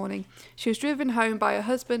next morning. She was driven home by her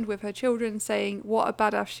husband with her children saying what a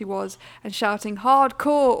badass she was and shouting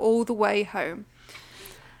hardcore all the way home.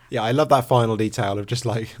 Yeah, I love that final detail of just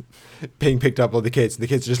like being picked up by the kids. And the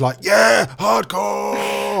kids are just like, yeah,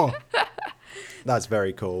 hardcore. That's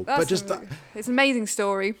very cool. That's but just it's an amazing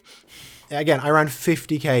story. Again, I ran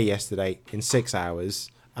 50k yesterday in 6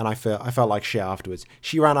 hours, and I felt like shit afterwards.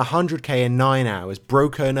 She ran 100k in 9 hours,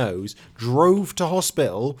 broke her nose, drove to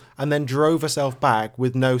hospital, and then drove herself back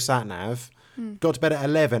with no sat nav. Got to bed at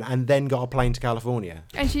 11 and then got a plane to California.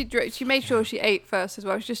 And she made sure she ate first as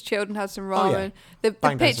well. She just chilled and had some ramen. Oh, yeah. The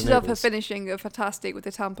Banged down pictures some of her noodles. finishing are fantastic with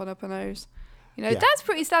the tampon up her nose. You know, Yeah. that's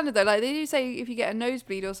pretty standard though. Like they do say if you get a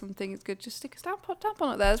nosebleed or something, it's good just stick a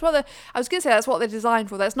tampon up there. That's what I was gonna say that's what they're designed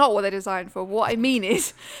for. That's not what they're designed for. What I mean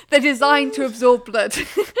is they're designed to absorb blood.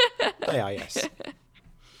 They are, yes.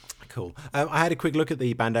 Cool. I had a quick look at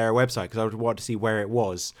the Bandera website because I wanted to see where it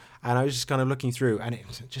was. And I was just kind of looking through and it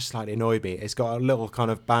just slightly annoyed me. It's got a little kind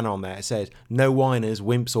of banner on there. It says, no whiners,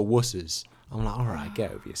 wimps or wusses. I'm like, all right,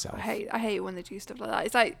 get over yourself. I hate when they do stuff like that.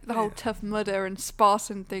 It's like the whole Tough Mudder and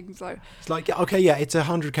Spartan things. Like It's like, okay, yeah, it's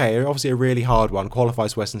 100k, obviously a really hard one,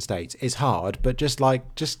 qualifies Western States. It's hard, but just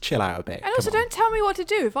chill out a bit. and also Come on. don't tell me what to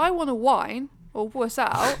do. If I want to whine or wuss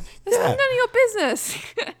out, it's Yeah. none of your business.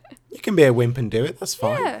 You can be a wimp and do it, that's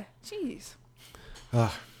fine. Yeah, jeez.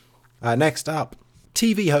 Next up,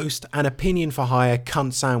 TV host and opinion for hire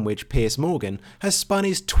cunt sandwich Piers Morgan has spun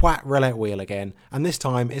his twat roulette wheel again, and this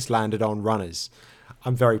time it's landed on runners.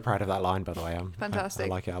 I'm very proud of that line, by the way. Fantastic. I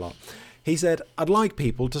like it a lot. He said, I'd like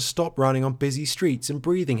people to stop running on busy streets and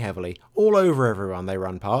breathing heavily all over everyone they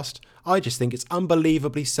run past. I just think it's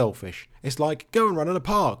unbelievably selfish. It's like, go and run in a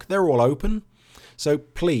park. They're all open. So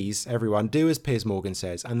please, everyone, do as Piers Morgan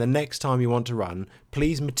says, and the next time you want to run,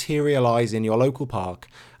 please materialise in your local park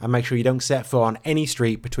and make sure you don't set foot on any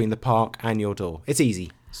street between the park and your door. It's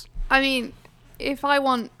easy. I mean, if I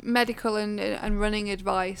want medical and running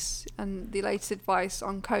advice and the latest advice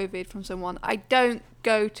on COVID from someone, I don't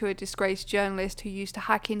go to a disgraced journalist who used to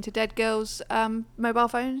hack into dead girls' mobile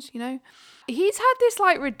phones, you know? He's had this,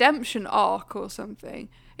 like, redemption arc or something.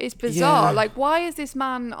 It's bizarre. Yeah. Like, why is this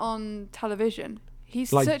man on television?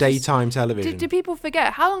 He's Like such daytime television. Do people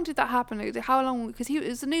forget? How long did that happen? How long? Because it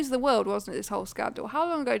was the news of the world, wasn't it, this whole scandal? How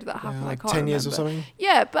long ago did that happen? like I can't 10 years or remember. something?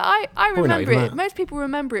 Yeah, but I Probably not remember even it. that. Most people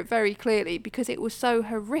remember it very clearly because it was so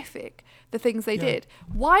horrific, the things they did.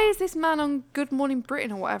 Why is this man on Good Morning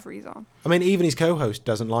Britain or whatever he's on? I mean, even his co-host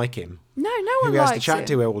doesn't like him. No one Who he likes has to chat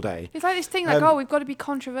him. to all day. It's like this thing like, we've got to be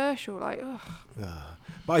controversial. Like, ugh.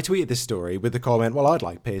 But I tweeted this story with the comment, well, I'd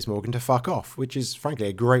like Piers Morgan to fuck off, which is, frankly,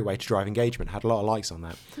 a great way to drive engagement. Had a lot of likes on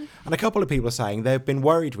that. And a couple of people are saying they've been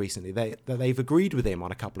worried recently that they've agreed with him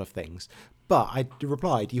on a couple of things. But I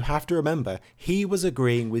replied, you have to remember, he was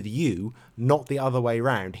agreeing with you, not the other way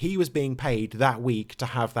round. He was being paid that week to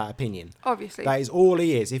have that opinion. Obviously. That is all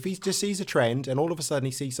he is. If he just sees a trend and all of a sudden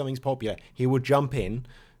he sees something's popular, he will jump in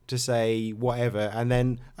to say whatever, and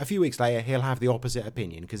then a few weeks later he'll have the opposite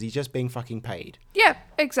opinion because he's just being fucking paid. Yeah,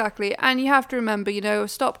 exactly. And you have to remember, you know, a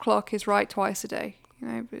stop clock is right twice a day. You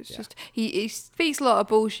know, but it's just he speaks a lot of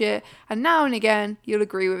bullshit, and now and again you'll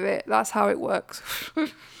agree with it. That's how it works.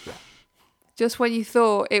 Just when you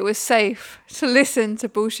thought it was safe to listen to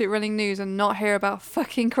bullshit running news and not hear about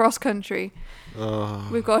fucking cross country,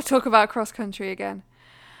 we've got to talk about cross country again.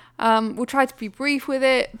 We'll try to be brief with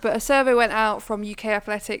it, but a survey went out from UK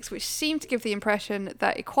Athletics which seemed to give the impression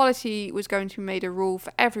that equality was going to be made a rule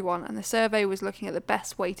for everyone, and the survey was looking at the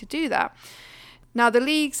best way to do that. Now, the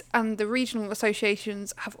leagues and the regional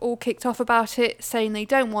associations have all kicked off about it, saying they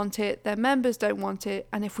don't want it, their members don't want it,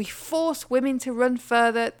 and if we force women to run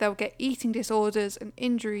further, they'll get eating disorders and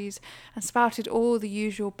injuries, and spouted all the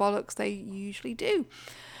usual bollocks they usually do.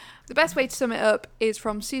 The best way to sum it up is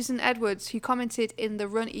from Susan Edwards, who commented in the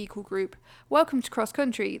Run Equal group, "Welcome to cross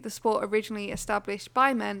country, the sport originally established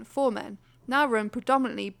by men for men, now run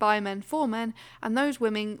predominantly by men for men, and those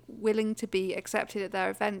women willing to be accepted at their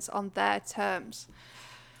events on their terms."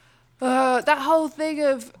 That whole thing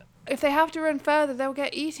of if they have to run further, they'll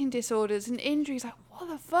get eating disorders and injuries. Like, what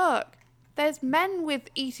the fuck? There's men with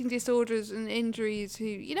eating disorders and injuries who,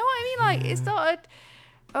 you know what I mean? Like, it's not a...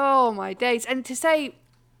 Oh, my days. And to say...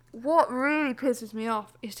 What really pisses me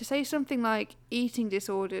off is to say something like eating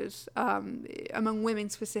disorders among women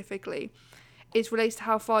specifically is relates to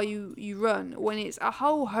how far you run, when it's a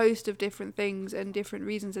whole host of different things and different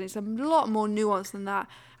reasons, and it's a lot more nuanced than that.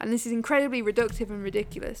 And this is incredibly reductive and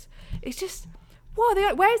ridiculous. It's just,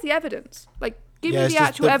 where's the evidence? Like, give me the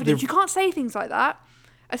actual evidence. You can't say things like that,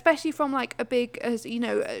 especially from like a big, as you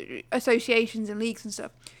know, associations and leagues and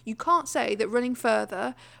stuff. You can't say that running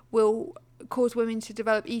further will cause women to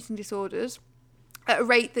develop eating disorders at a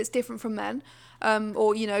rate that's different from men,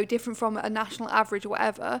 or, you know, different from a national average or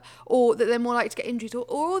whatever, or that they're more likely to get injuries, or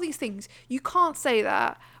all these things. You can't say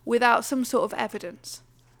that without some sort of evidence.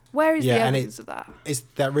 Where is the evidence of that? It's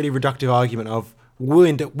that really reductive argument of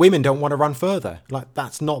women don't want to run further. Like,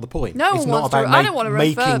 that's not the point. No it's one not wants about to. I don't want to run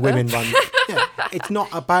making further. women run. Yeah, it's not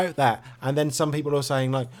about that. And then some people are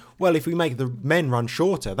saying, like, well, if we make the men run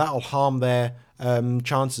shorter, that'll harm their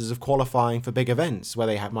chances of qualifying for big events where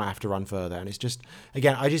they might have to run further. And it's just,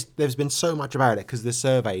 again, there's been so much about it because the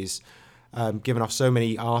surveys given off so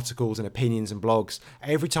many articles and opinions and blogs.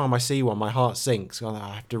 Every time I see one, my heart sinks.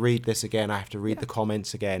 I have to read this again. I have to read the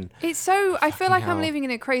comments again. It's so, I feel like hell. I'm living in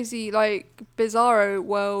a crazy, like, bizarro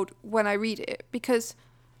world when I read it, because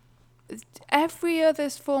every other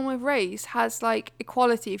form of race has like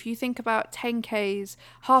equality. If you think about 10Ks,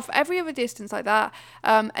 every other distance like that,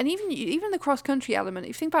 and even the cross country element. If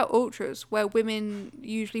you think about ultras where women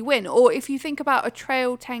usually win, or if you think about a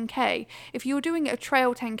trail 10K, if you were doing a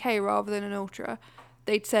trail 10K rather than an ultra,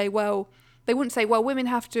 they'd say, well, they wouldn't say, well, women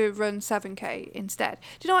have to run 7K instead.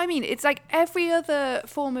 Do you know what I mean? It's like every other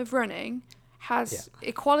form of running has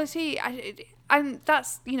equality. And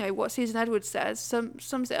that's, you know, what Susan Edwards says,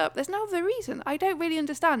 sums it up. There's no other reason. I don't really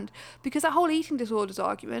understand. Because that whole eating disorders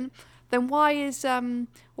argument, then why is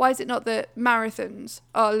it not that marathons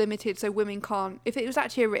are limited so women can't, if it was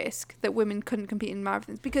actually a risk that women couldn't compete in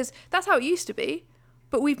marathons? Because that's how it used to be,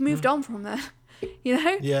 but we've moved on from that. You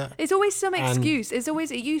know? Yeah. It's always some excuse. It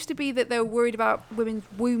used to be that they were worried about women's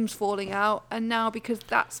wombs falling out, and now because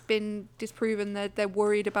that's been disproven, they're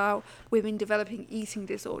worried about women developing eating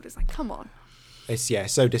disorders. Like, come on. It's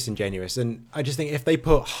so disingenuous. And I just think if they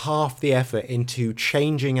put half the effort into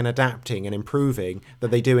changing and adapting and improving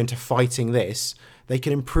that they do into fighting this, they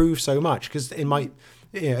can improve so much. Because in my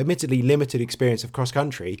admittedly limited experience of cross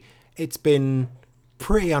country, it's been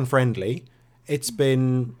pretty unfriendly. It's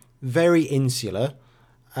been very insular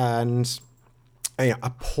and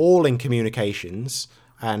appalling communications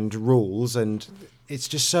and rules. And it's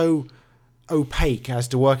just so opaque as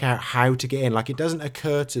to work out how to get in. Like, it doesn't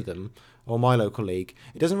occur to them, or my local league,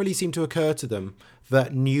 it doesn't really seem to occur to them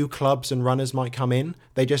that new clubs and runners might come in.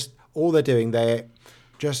 All they're doing, they're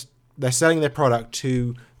selling their product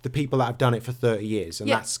to the people that have done it for 30 years. And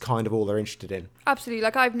that's kind of all they're interested in. Absolutely.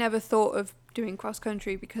 Like, I've never thought of doing cross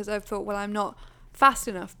country because I've thought, well, I'm not fast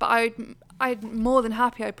enough. But I'd more than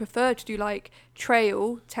happy. I'd prefer to do like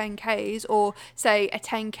trail 10Ks, or say a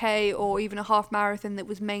 10K or even a half marathon that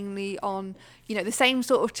was mainly on, you know, the same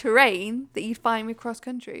sort of terrain that you'd find with cross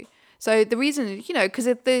country. So the reason, you know, because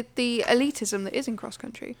of the elitism that is in cross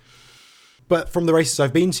country. But from the races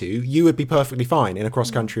I've been to, you would be perfectly fine in a cross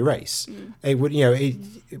country race. It would,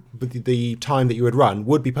 the time that you would run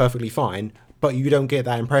would be perfectly fine, but you don't get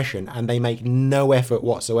that impression, and they make no effort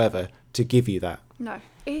whatsoever to give you that. No,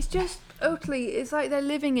 it's just utterly, it's like they're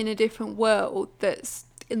living in a different world that's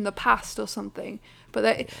in the past or something.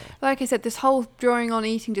 But like I said, this whole drawing on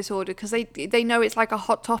eating disorder, because they know it's like a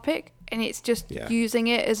hot topic, and it's just using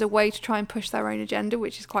it as a way to try and push their own agenda,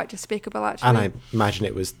 which is quite despicable, actually. And I imagine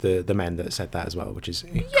it was the men that said that as well, which is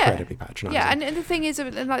incredibly patronising. Yeah, and the thing is,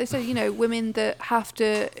 like I said, you know, women that have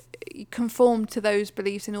to conform to those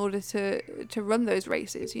beliefs in order to run those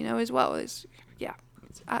races, you know, as well. It's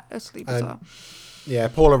utterly bizarre.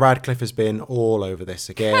 Paula Radcliffe has been all over this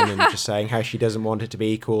again and just saying how she doesn't want it to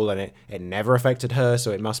be equal, and it never affected her,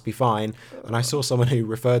 so it must be fine. And I saw someone who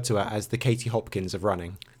referred to her as the Katie Hopkins of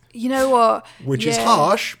running. You know what? Which is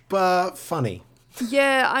harsh, but funny.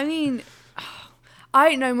 Yeah, I mean, I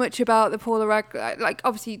don't know much about the Paula Radcliffe. Like,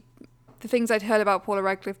 obviously, the things I'd heard about Paula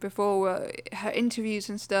Radcliffe before were her interviews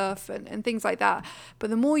and stuff and things like that. But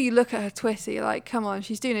the more you look at her Twitter, you're like, come on,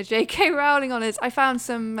 she's doing a J.K. Rowling on us. I found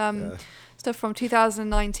some stuff from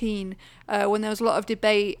 2019 when there was a lot of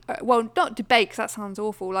debate. Well, not debate, because that sounds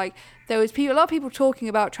awful. Like, there was a lot of people talking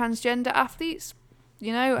about transgender athletes,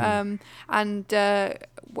 you know, and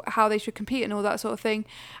how they should compete and all that sort of thing.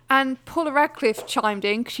 And Paula Radcliffe chimed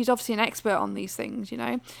in, because she's obviously an expert on these things, you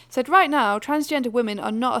know, said, right now, transgender women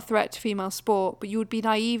are not a threat to female sport, but you would be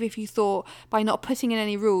naive if you thought by not putting in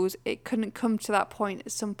any rules, it couldn't come to that point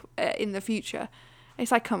in the future.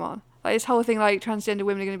 It's like, come on. Like, this whole thing, like, transgender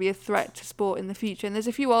women are going to be a threat to sport in the future. And there's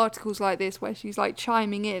a few articles like this where she's, like,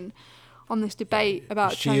 chiming in on this debate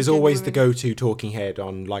about She is transgender always the women. go-to talking head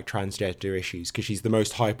on like transgender issues because she's the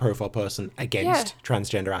most high-profile person against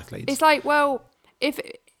transgender athletes. It's like, well, if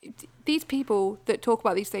these people that talk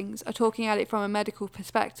about these things are talking at it from a medical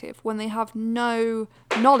perspective when they have no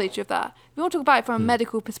knowledge of that. If you want to talk about it from a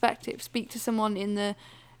medical perspective, speak to someone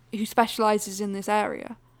who specialises in this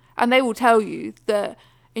area, and they will tell you that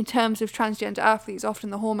in terms of transgender athletes, often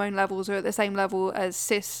the hormone levels are at the same level as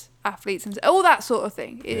cis athletes and all that sort of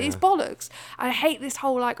thing. It's bollocks. I hate this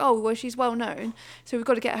whole like, oh, well, she's well known, so we've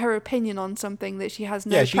got to get her opinion on something that she has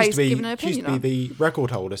no place given an opinion she used to be the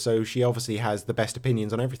record holder, so she obviously has the best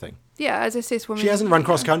opinions on everything. Yeah, as a cis woman. She hasn't run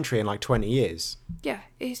cross country in like 20 years. Yeah,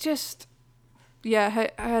 it's just,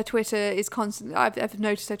 her Twitter is constant. I've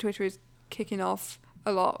noticed her Twitter is kicking off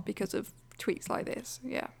a lot because of tweets like this.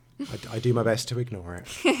 Yeah. I do my best to ignore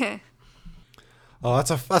it. Oh,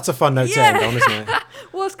 that's a fun note to end on, isn't it?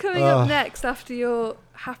 What's coming up next after your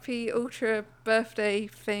happy ultra birthday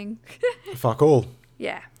thing? Fuck all.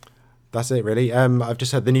 Yeah. That's it, really. I've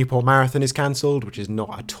just heard the Newport Marathon is cancelled, which is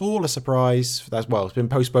not at all a surprise. It's been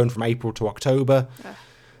postponed from April to October.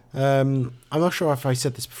 I'm not sure if I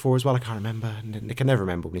said this before as well. I can't remember. I can never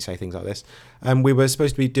remember when we say things like this. We were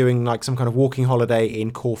supposed to be doing like some kind of walking holiday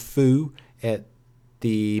in Corfu at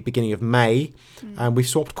the beginning of May, and we've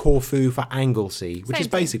swapped Corfu for Anglesey, which is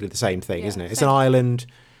basically the same thing, isn't it? It's an island.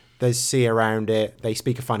 There's sea around it. They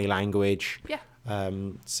speak a funny language. Yeah.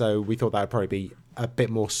 So we thought that would probably be a bit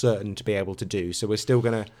more certain to be able to do. So we're still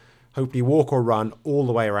going to hopefully walk or run all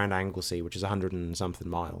the way around Anglesey, which is 100 and something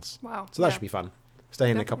miles. Wow. So that should be fun.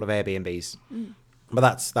 Staying in a couple of Airbnbs. But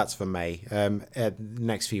that's for May.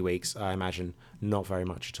 Next few weeks, I imagine, not very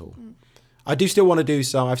much at all. I do still want to do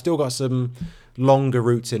some. I've still got some longer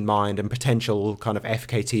routes in mind and potential kind of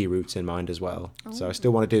FKT routes in mind as well. So I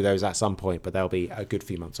still want to do those at some point, but they'll be a good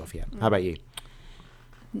few months off yet. How about you?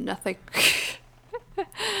 Nothing.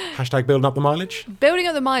 Hashtag building up the mileage? Building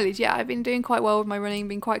up the mileage, yeah. I've been doing quite well with my running,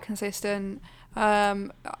 been quite consistent.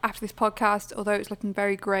 After this podcast, although it's looking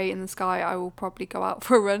very grey in the sky, I will probably go out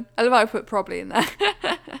for a run. I love how I put probably in there.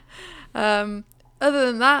 Other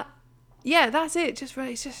than that, yeah, that's it.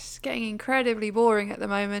 It's just getting incredibly boring at the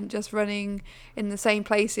moment, just running in the same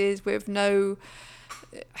places with no...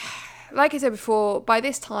 Like I said before, by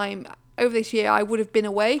this time, over this year, I would have been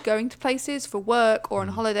away, going to places for work or on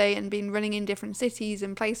holiday and been running in different cities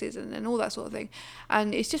and places and all that sort of thing.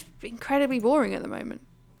 And it's just incredibly boring at the moment.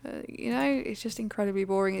 It's just incredibly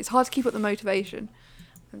boring. It's hard to keep up the motivation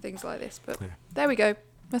and things like this. But there we go.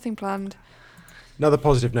 Nothing planned. Another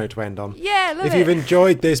positive note to end on. Yeah, love it. If you've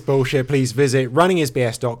enjoyed this bullshit, please visit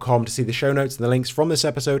runningisbs.com to see the show notes and the links from this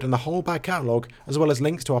episode and the whole back catalogue, as well as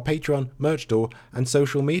links to our Patreon, merch store, and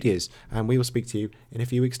social medias. And we will speak to you in a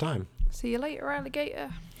few weeks' time. See you later,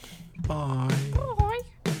 alligator. Bye. Bye.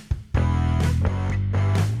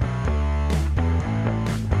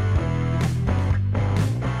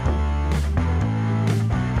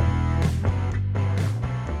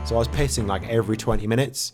 So I was pissing like every 20 minutes.